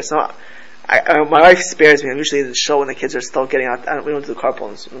baboker. So my wife spares me. I'm usually in the show when the kids are still getting out. We don't do the carpool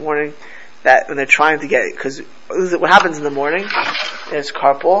in the morning. That when they're trying to get, because what happens in the morning is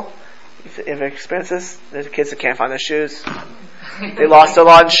carpool. If you ever experience this, there's kids that can't find their shoes. They lost their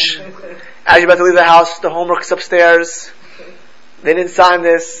lunch. As you're about to leave the house, the homework's upstairs. They didn't sign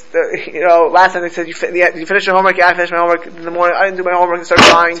this. Last time they said, you finished your homework? Yeah, I finished my homework in the morning. I didn't do my homework and started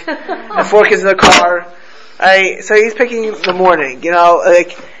crying. And 4 kids in the car. So he's picking the morning,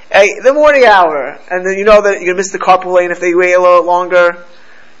 the morning hour. And then that you're going to miss the carpool lane if they wait a little longer.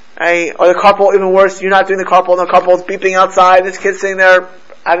 Or the carpool, even worse, you're not doing the carpool, and the carpool's beeping outside. This kid's sitting there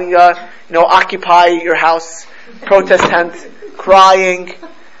having, occupy your house, protest tent, crying.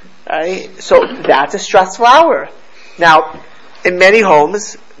 Right? So that's a stressful hour. Now, in many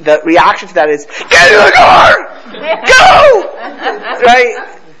homes, the reaction to that is, get in the car! Go! Right?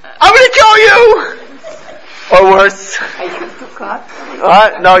 I'm going to kill you! Or worse.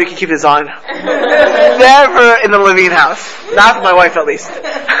 No, you can keep this on. Never in the Levine house. Not for my wife, at least.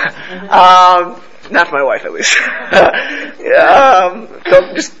 Not for my wife, at least.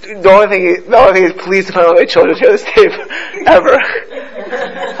 Just the only thing is, please don't let my children hear this tape ever.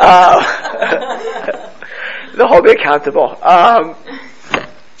 They'll hold me accountable.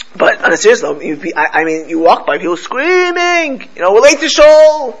 But on a serious note, you walk by people screaming, we're late to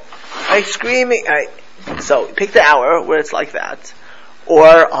shul, screaming. So pick the hour where it's like that,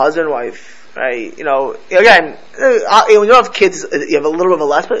 or husband and wife, right? Again, when you don't have kids, you have a little bit of a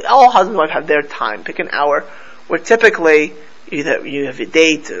less, but all husband and wife have their time. Pick an hour where typically either you have a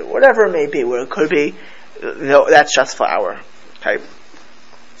date or whatever it may be, where it could be that stressful hour, okay?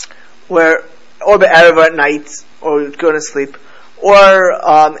 Or be'erev at night, or going to sleep, or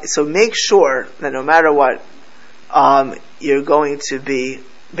so make sure that no matter what, you're going to be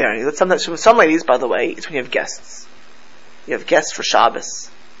bearing. That's something that some ladies, by the way, it's when you have guests. You have guests for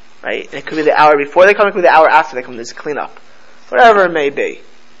Shabbos, right? And it could be the hour before they come, it could be the hour after they come. There's a cleanup, whatever it may be,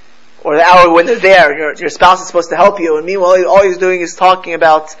 or the hour when they're there. Your spouse is supposed to help you, and meanwhile, all he's doing is talking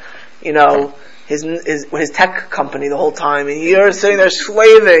about, his tech company the whole time, and you're sitting there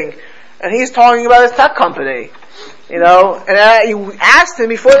slaving, and he's talking about his tech company. And you asked him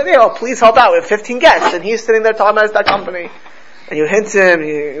before the meal, please help out. We have 15 guests, and he's sitting there talking about his tech company. And you hint him,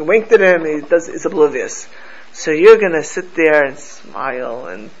 you winked at him, he's oblivious. So you're going to sit there and smile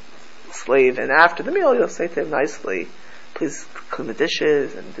and slave, and after the meal you'll say to him nicely, please clean the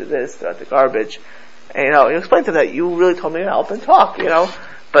dishes and do this, throw out the garbage. And you explain to him that you really told me to help and talk,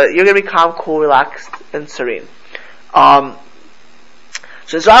 but you're going to be calm, cool, relaxed, and serene.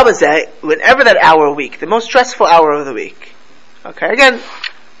 So as Rabbi said, whenever that hour a week, the most stressful hour of the week, okay, again,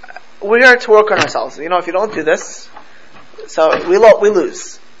 we're here to work on ourselves. If you don't do this, so we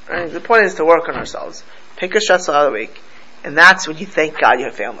lose. Right? The point is to work on ourselves. Pick a stressful hour of the week, and that's when you thank God you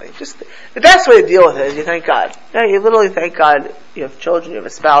have family. Just the best way to deal with it is you thank God. You literally thank God you have children, you have a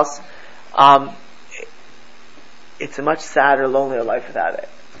spouse. It's a much sadder, lonelier life without it.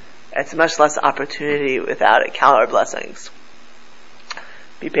 It's a much less opportunity without it. Count our blessings.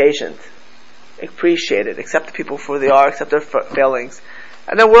 Be patient. Appreciate it. Accept the people for who they are. Accept their failings.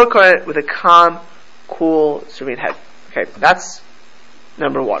 And then work on it with a calm, cool, serene head. Okay, that's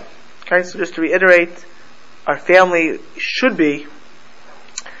number one. Okay, so just to reiterate, our family should be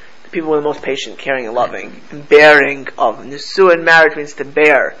the people who are the most patient, caring, and loving, and bearing of. Nisuah in marriage means to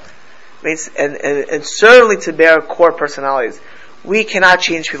bear. And certainly to bear core personalities. We cannot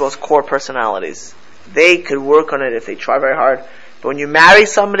change people's core personalities. They could work on it if they try very hard. But when you marry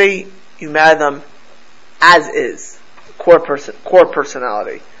somebody, you marry them as is. Core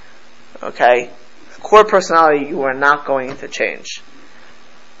personality. Okay? Core personality you are not going to change.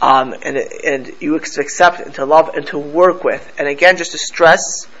 And you accept and to love and to work with. And again, just to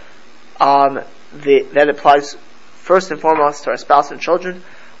stress, that applies first and foremost to our spouse and children,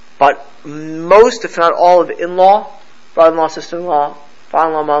 but most, if not all, of in-law, brother-in-law, sister-in-law,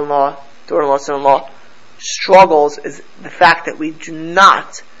 father-in-law, mother-in-law, daughter-in-law, son-in-law, struggles is the fact that we do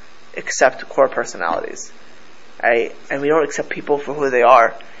not accept core personalities. Right? And we don't accept people for who they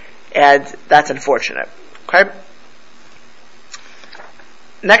are. And that's unfortunate. Okay?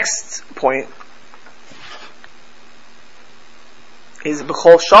 Next point is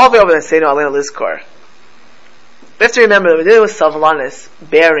B'chol Shalvi over the Seinu Alena Lizkor. We have to remember that we're dealing with savlanis,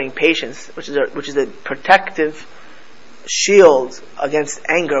 bearing, patience, which is a protective shield against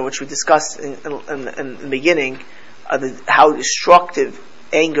anger, which we discussed in the beginning, how destructive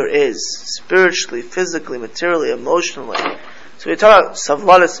anger is, spiritually, physically, materially, emotionally. So we talk about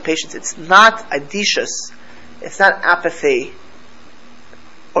savlanis, patience. It's not adishus, it's not apathy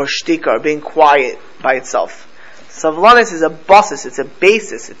or shtika, or being quiet by itself. Savlanis is a basis, it's a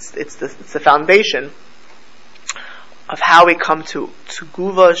basis, it's the foundation of how we come to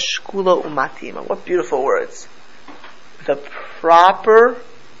guva, shkula, umatima. What beautiful words. The proper,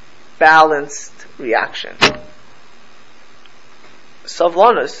 balanced reaction.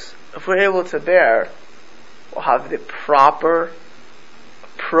 Savlanis, if we're able to bear, will have the proper,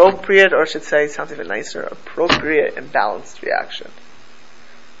 appropriate, or I should say something even nicer, appropriate and balanced reaction.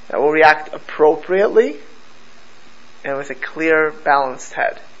 That will react appropriately and with a clear, balanced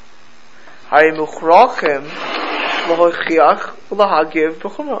head.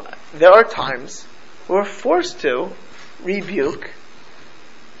 There are times we're forced to rebuke,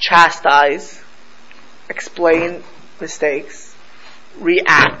 chastise, explain mistakes,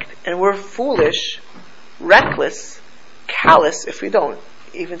 react, and we're foolish, reckless, callous if we don't,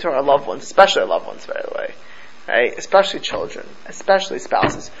 even to our loved ones, especially our loved ones, by the way, right? Especially children, especially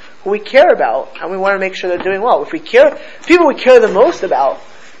spouses, who we care about, and we want to make sure they're doing well. If we care, people we care the most about,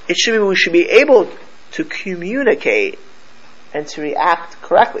 we should be able to communicate and to react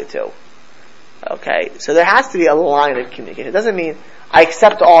correctly to. Okay, so there has to be a line of communication. It doesn't mean I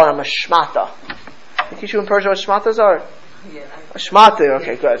accept all and I'm a shmata. I teach you in Persia what shmatas are? Yeah. A shmata,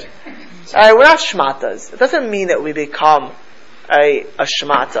 okay, good. Alright, we're not shmatas. It doesn't mean that we become a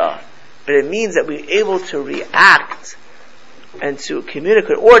shmata, but it means that we're able to react and to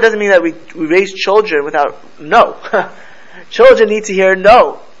communicate. Or it doesn't mean that we raise children without no. Children need to hear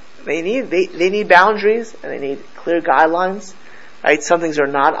no. They need boundaries, and they need clear guidelines. Right? Some things are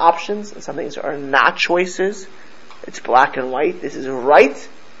not options, and some things are not choices. It's black and white. This is right,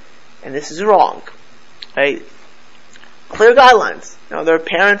 and this is wrong. Right? Clear guidelines. Now, there are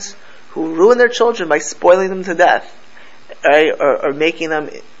parents who ruin their children by spoiling them to death, right? Or making them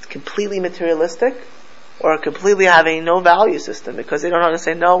completely materialistic, or completely having no value system because they don't know how to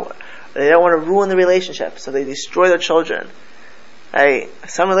say no. They don't want to ruin the relationship, so they destroy their children. Right?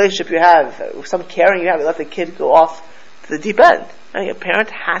 Some relationship you have, some caring you have, you let the kid go off to the deep end. Right? A parent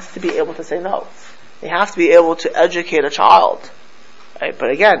has to be able to say no. They have to be able to educate a child. Right?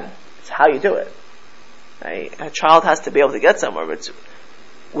 But again, it's how you do it. Right? A child has to be able to get somewhere, but it's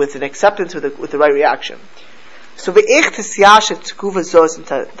with an acceptance, with the right reaction. So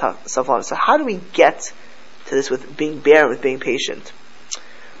how do we get to this with being bare, with being patient?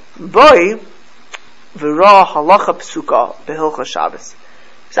 Boy, v'ra halacha psuka behilcha Shabbos.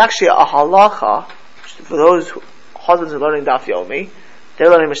 It's actually a halacha for those husbands who are learning Daf Yomi. They're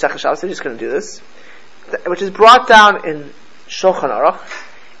learning Masechah Shabbos. They're just going to do this, which is brought down in Shulchan Aruch,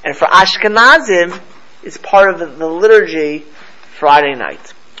 and for Ashkenazim, it's part of the liturgy Friday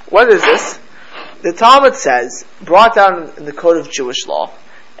night. What is this? The Talmud says, brought down in the code of Jewish law,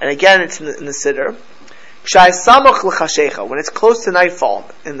 and again it's in the Siddur, when it's close to nightfall,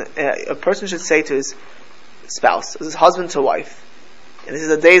 and a person should say to his spouse, his husband to wife, and this is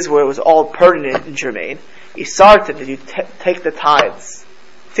the days where it was all pertinent and germane, Isartim, did you take the tithes?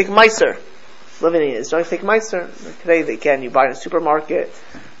 Take Meiser. Living in Israel, take Meiser. Today, again, you buy in a supermarket,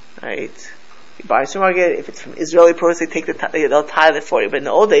 right? You buy in a supermarket, if it's from Israeli produce, they'll tithe it for you. But in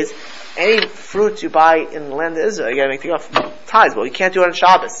the old days, any fruit you buy in the land of Israel, you gotta make the off tithes. Well, you can't do it on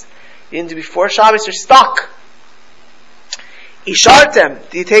Shabbos. You didn't do before Shabbos, you're stuck. Ishartem,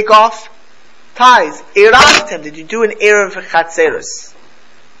 did you take off tithes? Eravtem, did you do an Erev Chatzeros?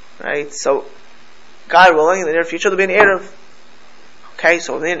 Right? So, God willing, in the near future, there'll be an Erev. Okay,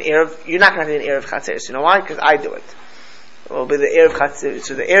 so in an Erev, you're not going to have an Erev Chatzeros. You know why? Because I do it. It will be the Erev Chatzeros.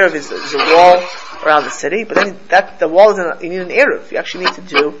 So the Erev is a wall around the city, but then the wall isn't, you need an Erev. You actually need to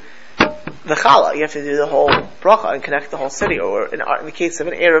do the Chala. You have to do the whole bracha and connect the whole city. Or in the case of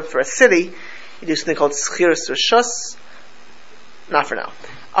an Erev for a city, you do something called Schiras Rishus. Not for now.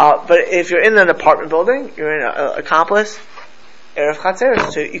 But if you're in an apartment building, you're in an accomplice, Erev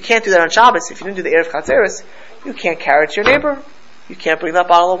Chatzeros. So you can't do that on Shabbos. If you didn't do the Erev Chatzeros, you can't carry it to your neighbor. You can't bring that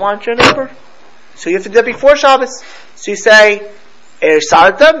bottle of wine to your neighbor. So you have to do that before Shabbos. So you say,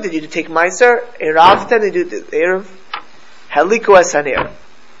 Sartam, did you take Meiser? Eravtem, did you do the Erev? Heliku Esanir.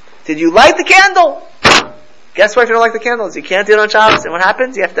 Did you light the candle? Guess what if you don't like the candles? You can't do it on Shabbos. And what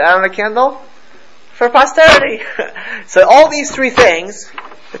happens? You have to add on a candle for posterity. So all these three things,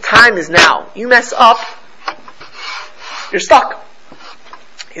 the time is now. You mess up, you're stuck.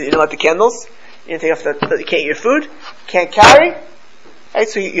 You didn't light the candles, you didn't take off you can't eat your food, can't carry. Right?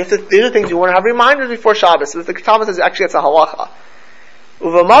 So you have to, these are things you want to have reminders before Shabbos. So the Talmud says actually it's a halacha.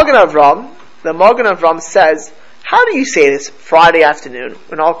 Uva Magen Avram, the Magen Avram says, how do you say this Friday afternoon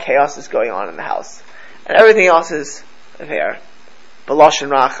when all chaos is going on in the house and everything else is there? B'lashon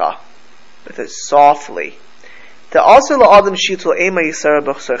racha, with it softly. Also,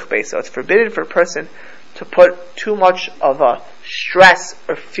 it's forbidden for a person to put too much of a stress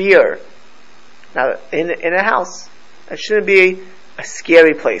or fear now in a house. It shouldn't be a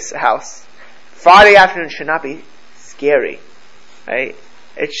scary place, a house. Friday afternoon should not be scary, right?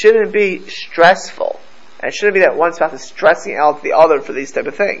 It shouldn't be stressful. And it shouldn't be that one spouse is stressing out the other for these type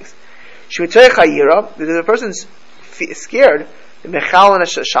of things. Because a person's scared, if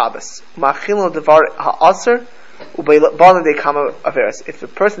the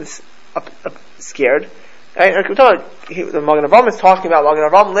person's scared, right? The Magen Avraham is talking about, Magen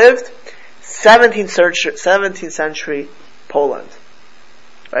Avraham lived 17th century Poland.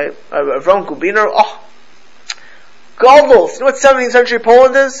 Right? Avram Gubiner, Govels. You know what 17th century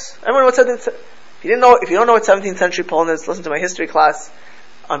Poland is? Everyone, what's 17th century? If you don't know what 17th century Poland is, listen to my history class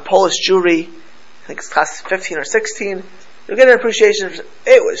on Polish Jewry. I think it's class 15 or 16. You'll get an appreciation.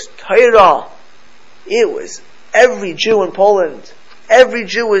 It was Torah. It was every Jew in Poland. Every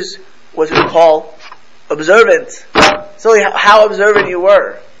Jew was what we call observant. It's only how observant you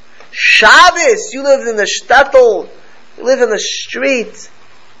were. Shabbos, you lived in the shtetl. You lived in the street.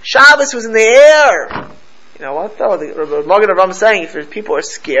 Shabbos was in the air. You know what though? The Magen Avraham is saying, if people are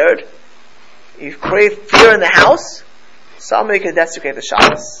scared, you create fear in the house, somebody can desecrate the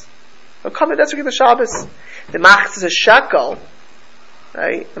Shabbos. They'll come and desecrate the Shabbos. The Machzis Shekel,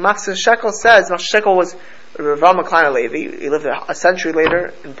 right? The Machzis Shekel says, Machzis Shekel was Rav Klein Levi. He lived a century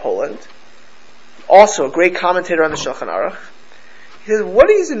later in Poland. Also a great commentator on the Shulchan Aruch. He says, what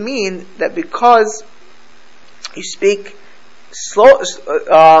does it mean that because you speak slow,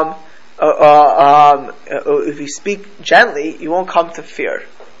 if you speak gently, you won't come to fear?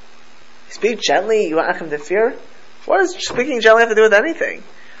 Speak gently, you won't come to fear? What does speaking gently have to do with anything?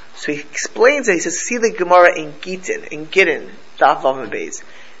 So he explains it. He says, see the Gemara in Gittin, Daf Vav and Beis.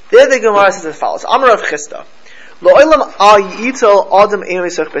 There the Gemara says as follows: Amar Rav Chisda, Lo'olam al yitel adam ein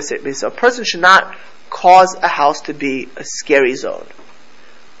misach b'seit. A person should not cause a house to be a scary zone.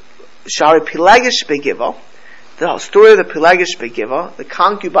 Shari Pilagish begiva, the story of the Pilagish begiva, the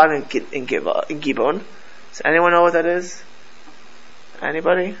concubine in Gibon. Does anyone know what that is?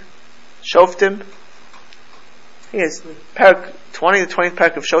 Anybody? Shoftim? Yes, Parak 20, the 20th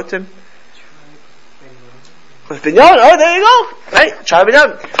parak of Shotim. With Binyan, oh, there you go, right? Tribe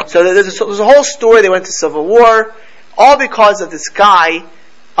Binyan. So there's a whole story. They went to civil war, all because of this guy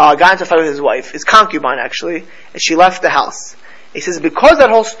got into a fight with his wife, his concubine actually, and she left the house. He says because of that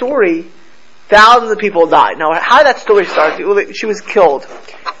whole story, thousands of people died. Now, how did that story start? She was killed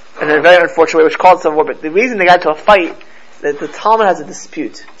in a very unfortunate way, which caused civil war. But the reason they got into a fight, that the Talmud has a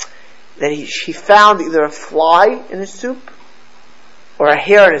dispute that she found either a fly in the soup or a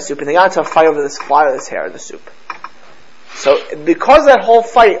hair in the soup, and they got into a fight over this fly or this hair in the soup. So, because of that whole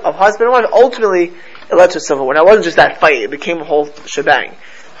fight of husband and wife, ultimately it led to a civil war. Now, it wasn't just that fight; it became a whole shebang.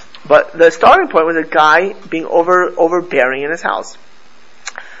 But the starting point was a guy being overbearing in his house.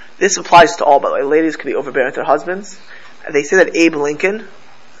 This applies to all, by the way. Ladies can be overbearing with their husbands. They say that Abe Lincoln,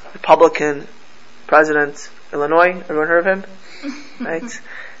 Republican president, Illinois, everyone heard of him? Right?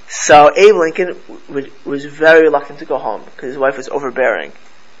 So Abe Lincoln was very reluctant to go home because his wife was overbearing.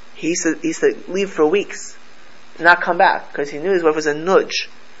 He used to leave for weeks, not come back, because he knew his wife was a nudge,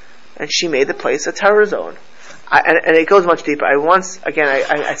 and she made the place a terror zone. And it goes much deeper. I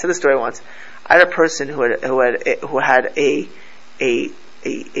said this story once. I had a person who had a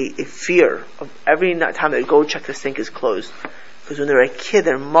fear of every time they'd go check the sink is closed, because when they were a kid,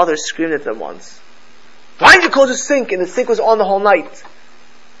 their mother screamed at them once, "Why did you close the sink?" And the sink was on the whole night.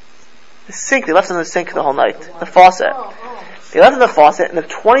 The sink, they left it in the sink the whole night. The faucet. They left it in the faucet, and in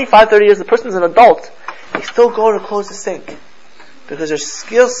 25, 30 years, the person's an adult. They still go to close the sink. Because they're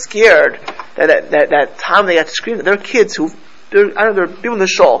still scared that time they got to scream. There are kids there are people in the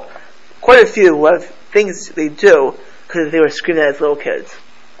shul, quite a few who have things they do because they were screaming at as little kids.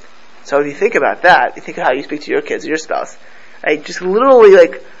 So if you think about that, you think of how you speak to your kids or your spouse. Right? Just literally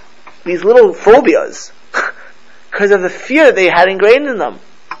like these little phobias because of the fear that they had ingrained in them.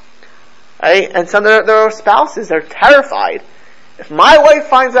 Right? And some there are spouses, they're terrified. If my wife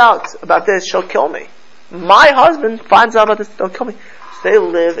finds out about this, she'll kill me. My husband finds out about this, they'll kill me. So they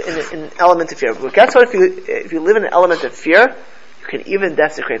live in an element of fear. But guess what? If you live in an element of fear, you can even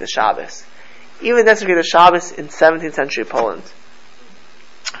desecrate the Shabbos. Even desecrate the Shabbos in 17th century Poland.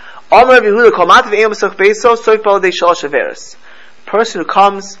 Person who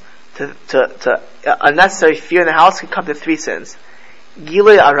comes to unnecessary fear in the house can come to 3 sins.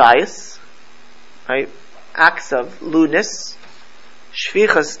 Gilui Arayis, right? Acts of lewdness,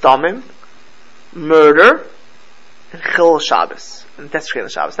 Shvichas Damim, murder, and Chil Shabbos, and desecrating the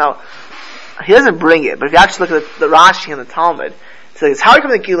Shabbos. Now, he doesn't bring it, but if you actually look at the Rashi and the Talmud, it says, how do you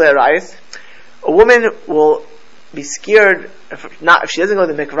come to Gilui Arayis? A woman will be scared if she doesn't go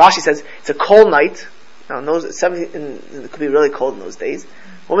to the mikvah. Rashi says it's a cold night. Now, it could be really cold in those days.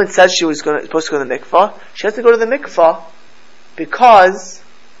 A woman said she was supposed to go to the mikvah. She has to go to the mikvah because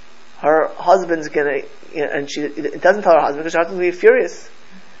her husband's gonna, and she doesn't tell her husband because her husband's gonna be furious.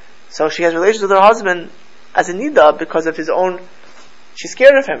 So she has relations with her husband as a nida because of his own. She's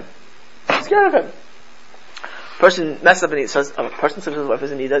scared of him. Person messes up and says a person says his wife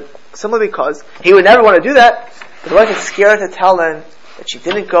is a nida simply because he would never want to do that. But the wife is scared to tell him that she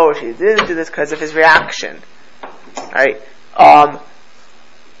didn't go or she didn't do this because of his reaction. Right?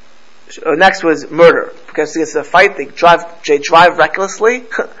 Next was murder, because it's a fight. They drive recklessly.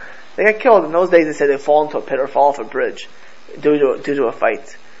 They get killed. In those days, they said they fall into a pit or fall off a bridge due to a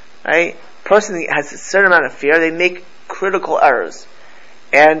fight. Right? Person has a certain amount of fear. They make critical errors.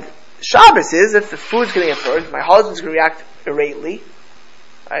 And Shabbos is, if the food's going to get burned, my husband's going to react irately.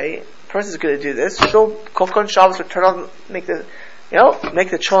 Right? Person's going to do this. She'll Kofkon Shabbos will turn on, make the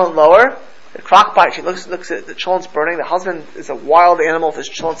cholent lower. The crock pot, she looks at the cholent's burning. The husband is a wild animal if his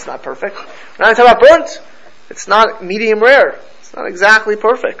cholent's not perfect. We're not talking about burnt. It's not medium rare. It's not exactly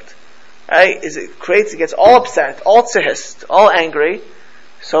perfect. Right? It gets all upset, all tzahist, all angry.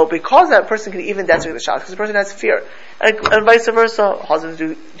 So because that person can even desecrate the Shabbos, because the person has fear. And vice versa, husbands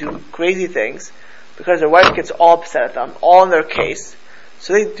do crazy things because their wife gets all upset at them, all in their case.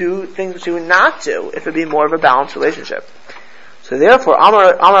 So they do things which they would not do if it would be more of a balanced relationship. So therefore,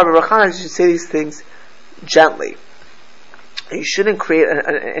 Amar B'Rachana, you should say these things gently. You shouldn't create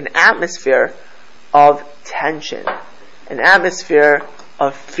an atmosphere of tension, an atmosphere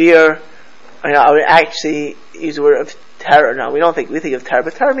of fear. I would actually use the word of terror. Now, we think of terror,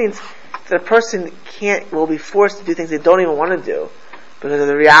 but terror means that a person will be forced to do things they don't even want to do because of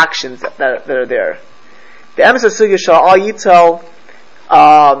the reactions that are there. The emphasis of Sugya Shal Al Yitol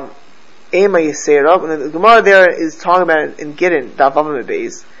Ema Yisera. When the Gemara there is talking about it in Gittin, Daf Vav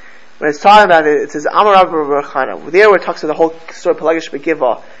Beis, when it's talking about it, it says Amar Rav B'Rachana. There where it talks about the whole story of Pelagish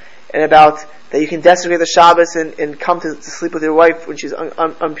Begiva and about that you can desecrate the Shabbos and come to sleep with your wife when she's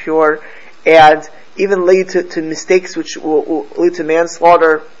impure, and even lead to mistakes which will lead to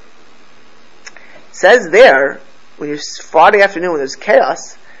manslaughter. It says there, when you're Friday afternoon when there's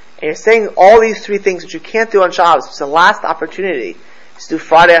chaos, and you're saying all these three things which you can't do on Shabbos, it's the last opportunity to do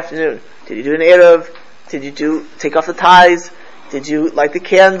Friday afternoon. Did you do an Erev? Did you take off the ties? Did you light the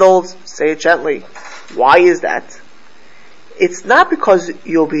candles? Say it gently. Why is that? It's not because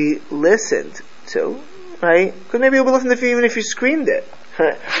you'll be listened to, right? Because maybe you'll be listened to even if you screamed it. Did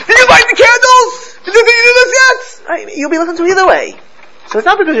you light the candles? Did you do this yet? Right? You'll be listened to either way. So it's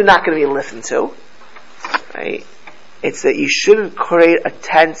not because you're not going to be listened to, right? It's that you shouldn't create a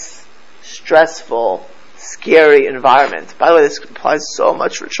tense, stressful, scary environment. By the way, this applies so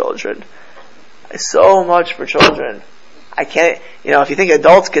much for children. So much for children. I can't, if you think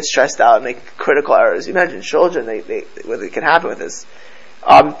adults get stressed out and make critical errors, you imagine children, what can happen with this.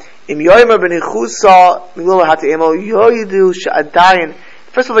 First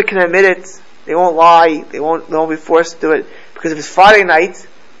of all, they can admit it. They won't lie. They won't be forced to do it. Because if it's Friday night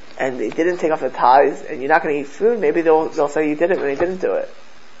and they didn't take off the ties and you're not going to eat food, maybe they'll say you did it when they didn't do it.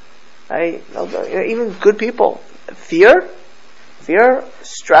 Right? Even good people. Fear,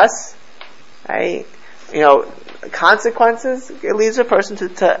 stress, right? Consequences, it leads a person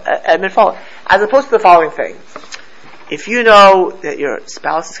to admit fault. As opposed to the following thing. If you know that your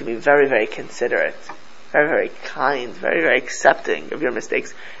spouse is going to be very, very considerate, very, very kind, very, very accepting of your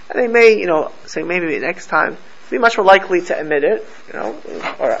mistakes, and they may, say maybe next time, be much more likely to admit it, or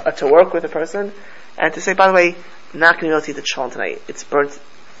to work with a person, and to say, by the way, I'm not going to be able to eat the cholent tonight. It's burnt,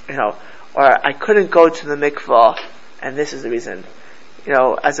 or I couldn't go to the mikvah, and this is the reason.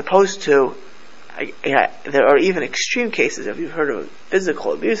 As opposed to, there are even extreme cases. If you've heard of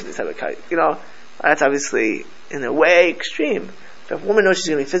physical abuse of this type of kind, that's obviously in a way extreme. So if a woman knows she's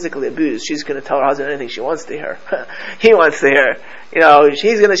going to be physically abused, she's going to tell her husband anything she wants to hear. He wants to hear.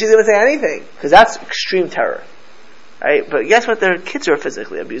 She's going to say anything because that's extreme terror, right? But guess what? Their kids are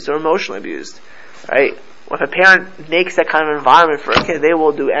physically abused or emotionally abused, right? If a parent makes that kind of environment for a kid, they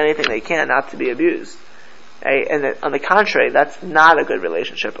will do anything they can not to be abused. Right? And on the contrary, that's not a good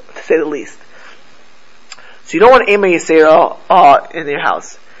relationship, to say the least. So you don't want Ema Yisera in your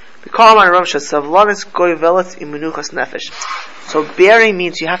house. So bearing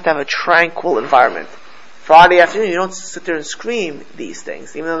means you have to have a tranquil environment. Friday afternoon, you don't sit there and scream these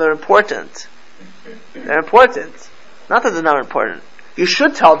things, even though they're important. They're important. Not that they're not important. You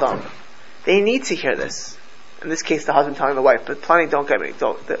should tell them. They need to hear this. In this case, the husband telling the wife, but don't get me.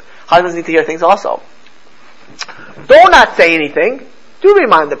 The husbands need to hear things also. Do not say anything. Do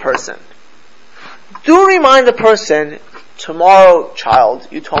remind the person. Tomorrow, child,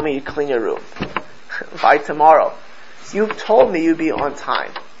 you told me you'd clean your room. By tomorrow. You told me you'd be on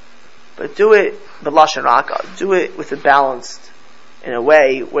time. But do it b'lashon raka. Do it with a balanced, in a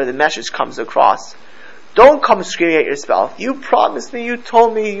way where the message comes across. Don't come screaming at your spouse. You promised me, you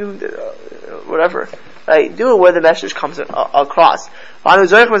told me, whatever. Right? Do it where the message comes across. Vanu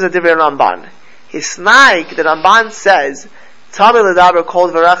Zoich was a Divrei Ramban. His snaik, the Ramban says, Tami l'daber kol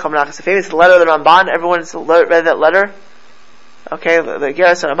dvaracham nachas. The famous letter of the Ramban. Everyone's read that letter. Okay, the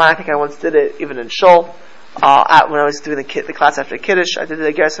Geras Ramban. I think I once did it even in Shul. When I was doing the class after Kiddush, I did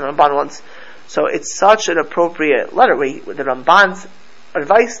the Geras Ramban once. So it's such an appropriate letter where the Ramban's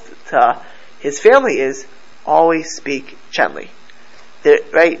advice to his family is always speak gently.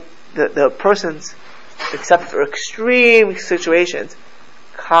 The persons, except for extreme situations,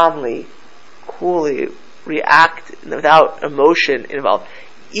 calmly, coolly react without emotion involved.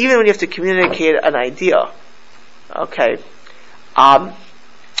 Even when you have to communicate an idea. Okay. I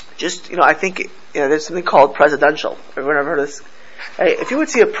think, there's something called presidential. Everyone ever heard of this? Right? If you would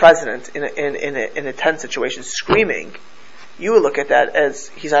see a president in a tense situation screaming, you would look at that as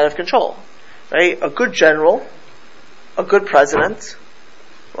he's out of control. Right? A good general, a good president,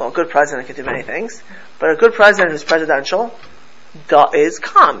 well, a good president can do many things, but a good president who's presidential is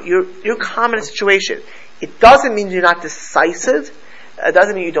calm. You're calm in a situation. It doesn't mean you're not decisive. It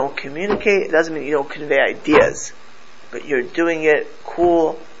doesn't mean you don't communicate. It doesn't mean you don't convey ideas. But you're doing it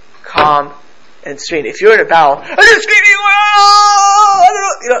cool, calm, and serene. If you're in a battle, and you're screaming,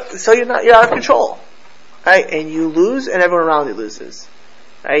 so you're out of control, right? And you lose, and everyone around you loses,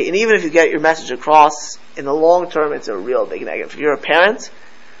 right? And even if you get your message across, in the long term, it's a real big negative. If you're a parent,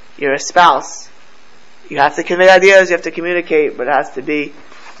 you're a spouse, you have to convey ideas, you have to communicate, but it has to be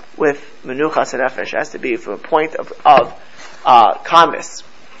with menuchas nefesh. It has to be from a point of calmness.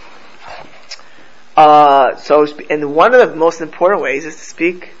 And one of the most important ways is to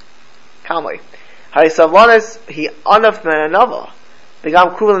speak calmly. So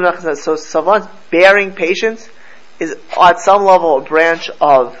savlan's bearing patience is at some level a branch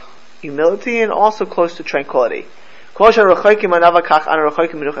of humility and also close to tranquility.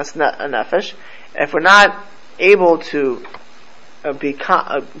 If we're not able to be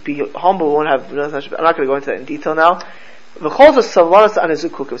humble, we won't have. I'm not going to go into that in detail now. So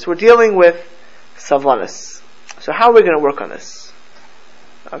we're dealing with savlanis. So how are we going to work on this?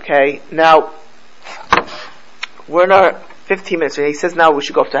 Okay, now we're in our 15 minutes, and he says now we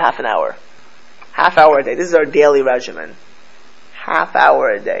should go up to half an hour. Half hour a day. This is our daily regimen. Half hour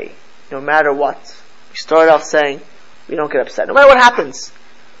a day. No matter what. We start off saying, we don't get upset. No matter what happens.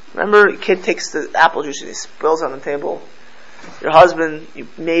 Remember, a kid takes the apple juice and he spills on the table. Your husband, you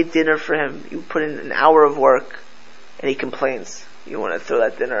made dinner for him. You put in an hour of work, and he complains. You want to throw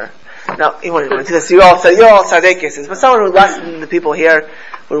that dinner. Now, you want to do this. You're all tzaddikus. But someone who's less than the people here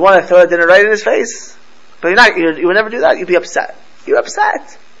would want to throw that dinner right in his face. But you would never do that. You'd be upset. You're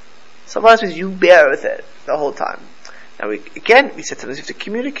upset. Sometimes means you bear with it the whole time. Now we said sometimes you have to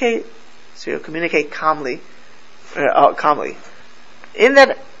communicate. So you communicate calmly. In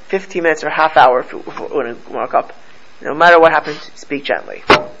that 15 minutes or half hour, if you want to walk up, no matter what happens, speak gently.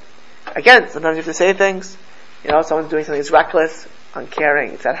 Again, sometimes you have to say things. Someone's doing something that's reckless,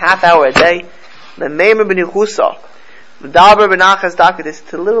 uncaring. It's that half hour a day. The meimer b'nichusa, v'daber b'nachas dakid is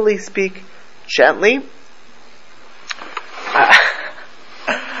to literally speak gently.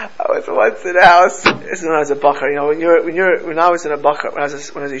 I was once in a house. This is when I was a bacher. When I was in a bacher, when I was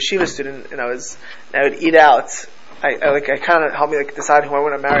a yeshiva student, and I would eat out. I kind of helped me decide who I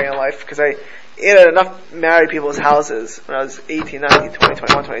want to marry in life, because I ate at enough married people's houses when I was 18, 19, 20,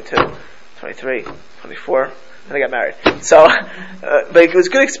 21, 22, 23, 24, and I got married. So, but it was a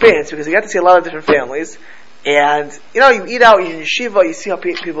good experience because you got to see a lot of different families, and you eat out in yeshiva, you see how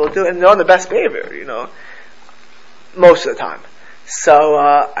people do, and they're on the best behavior, most of the time. So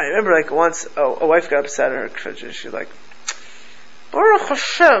I remember once a wife got upset at her. She's like, Baruch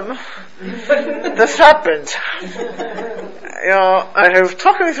Hashem, this happened. And her was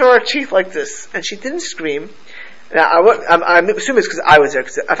talking through her teeth like this, and she didn't scream. Now I'm assuming it's because I was there,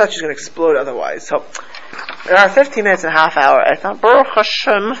 because I thought she was going to explode otherwise. So in our 15 minutes and a half hour, I thought, Baruch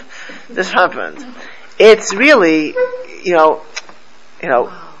Hashem, this happened. It's really,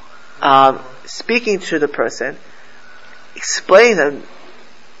 speaking to the person, explain them.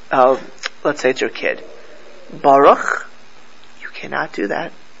 Let's say it's your kid. Baruch, you cannot do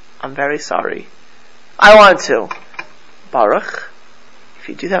that. I'm very sorry. I want to. Baruch, if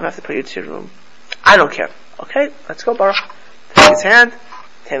you do that, I have to put you to your room. I don't care. Okay, let's go, Baruch. Take his hand.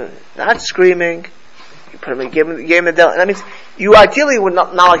 Him not screaming. You put him, give him the deal. That means you ideally would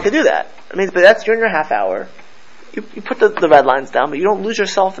not like to do that. But that's during your half hour. You put the red lines down, but you don't lose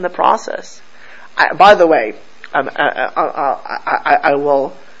yourself in the process. By the way, I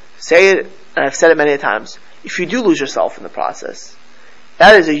will say it, and I've said it many times. If you do lose yourself in the process,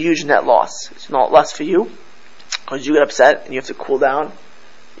 that is a huge net loss. It's not less for you, because you get upset and you have to cool down.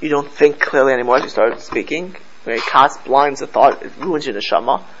 You don't think clearly anymore as you start speaking. Kas blinds the thought, it ruins your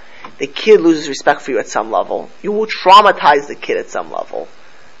neshama. The kid loses respect for you at some level. You will traumatize the kid at some level,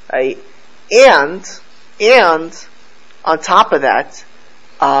 right? And on top of that,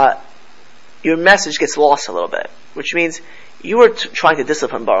 your message gets lost a little bit, which means you are trying to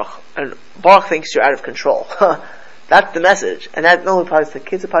discipline Baruch, and Baruch thinks you're out of control. That's the message. And that not only applies to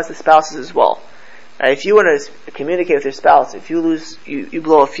kids, it applies to spouses as well. Right? If you want to communicate with your spouse, if you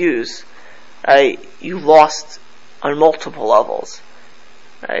blow a fuse, right, you lost on multiple levels.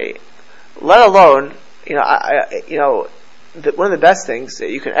 Right? Let alone, one of the best things that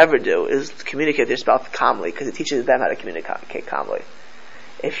you can ever do is communicate with your spouse calmly, because it teaches them how to communicate calmly.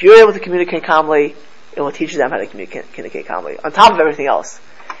 If you're able to communicate calmly, it will teach them how to communicate calmly. On top of everything else,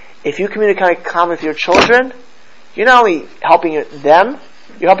 if you communicate calmly with your children, you're not only helping them,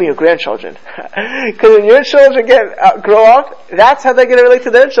 you're helping your grandchildren. Because when your children grow up, that's how they're going to relate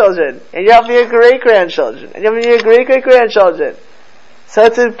to their children. And you're helping your great-grandchildren. And you're helping your great-great-grandchildren. So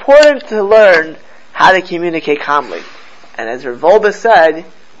it's important to learn how to communicate calmly. And as Rav Wolbe said,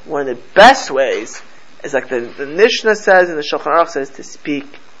 one of the best ways is like the Mishnah says and the Shulchan Aruch says, to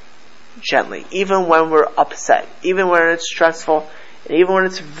speak gently, even when we're upset, even when it's stressful, and even when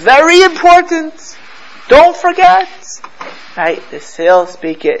it's very important. Don't forget, right? To still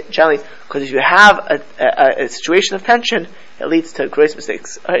speak it gently, because if you have a situation of tension, it leads to gross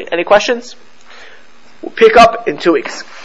mistakes. All right, any questions? We'll pick up in 2 weeks.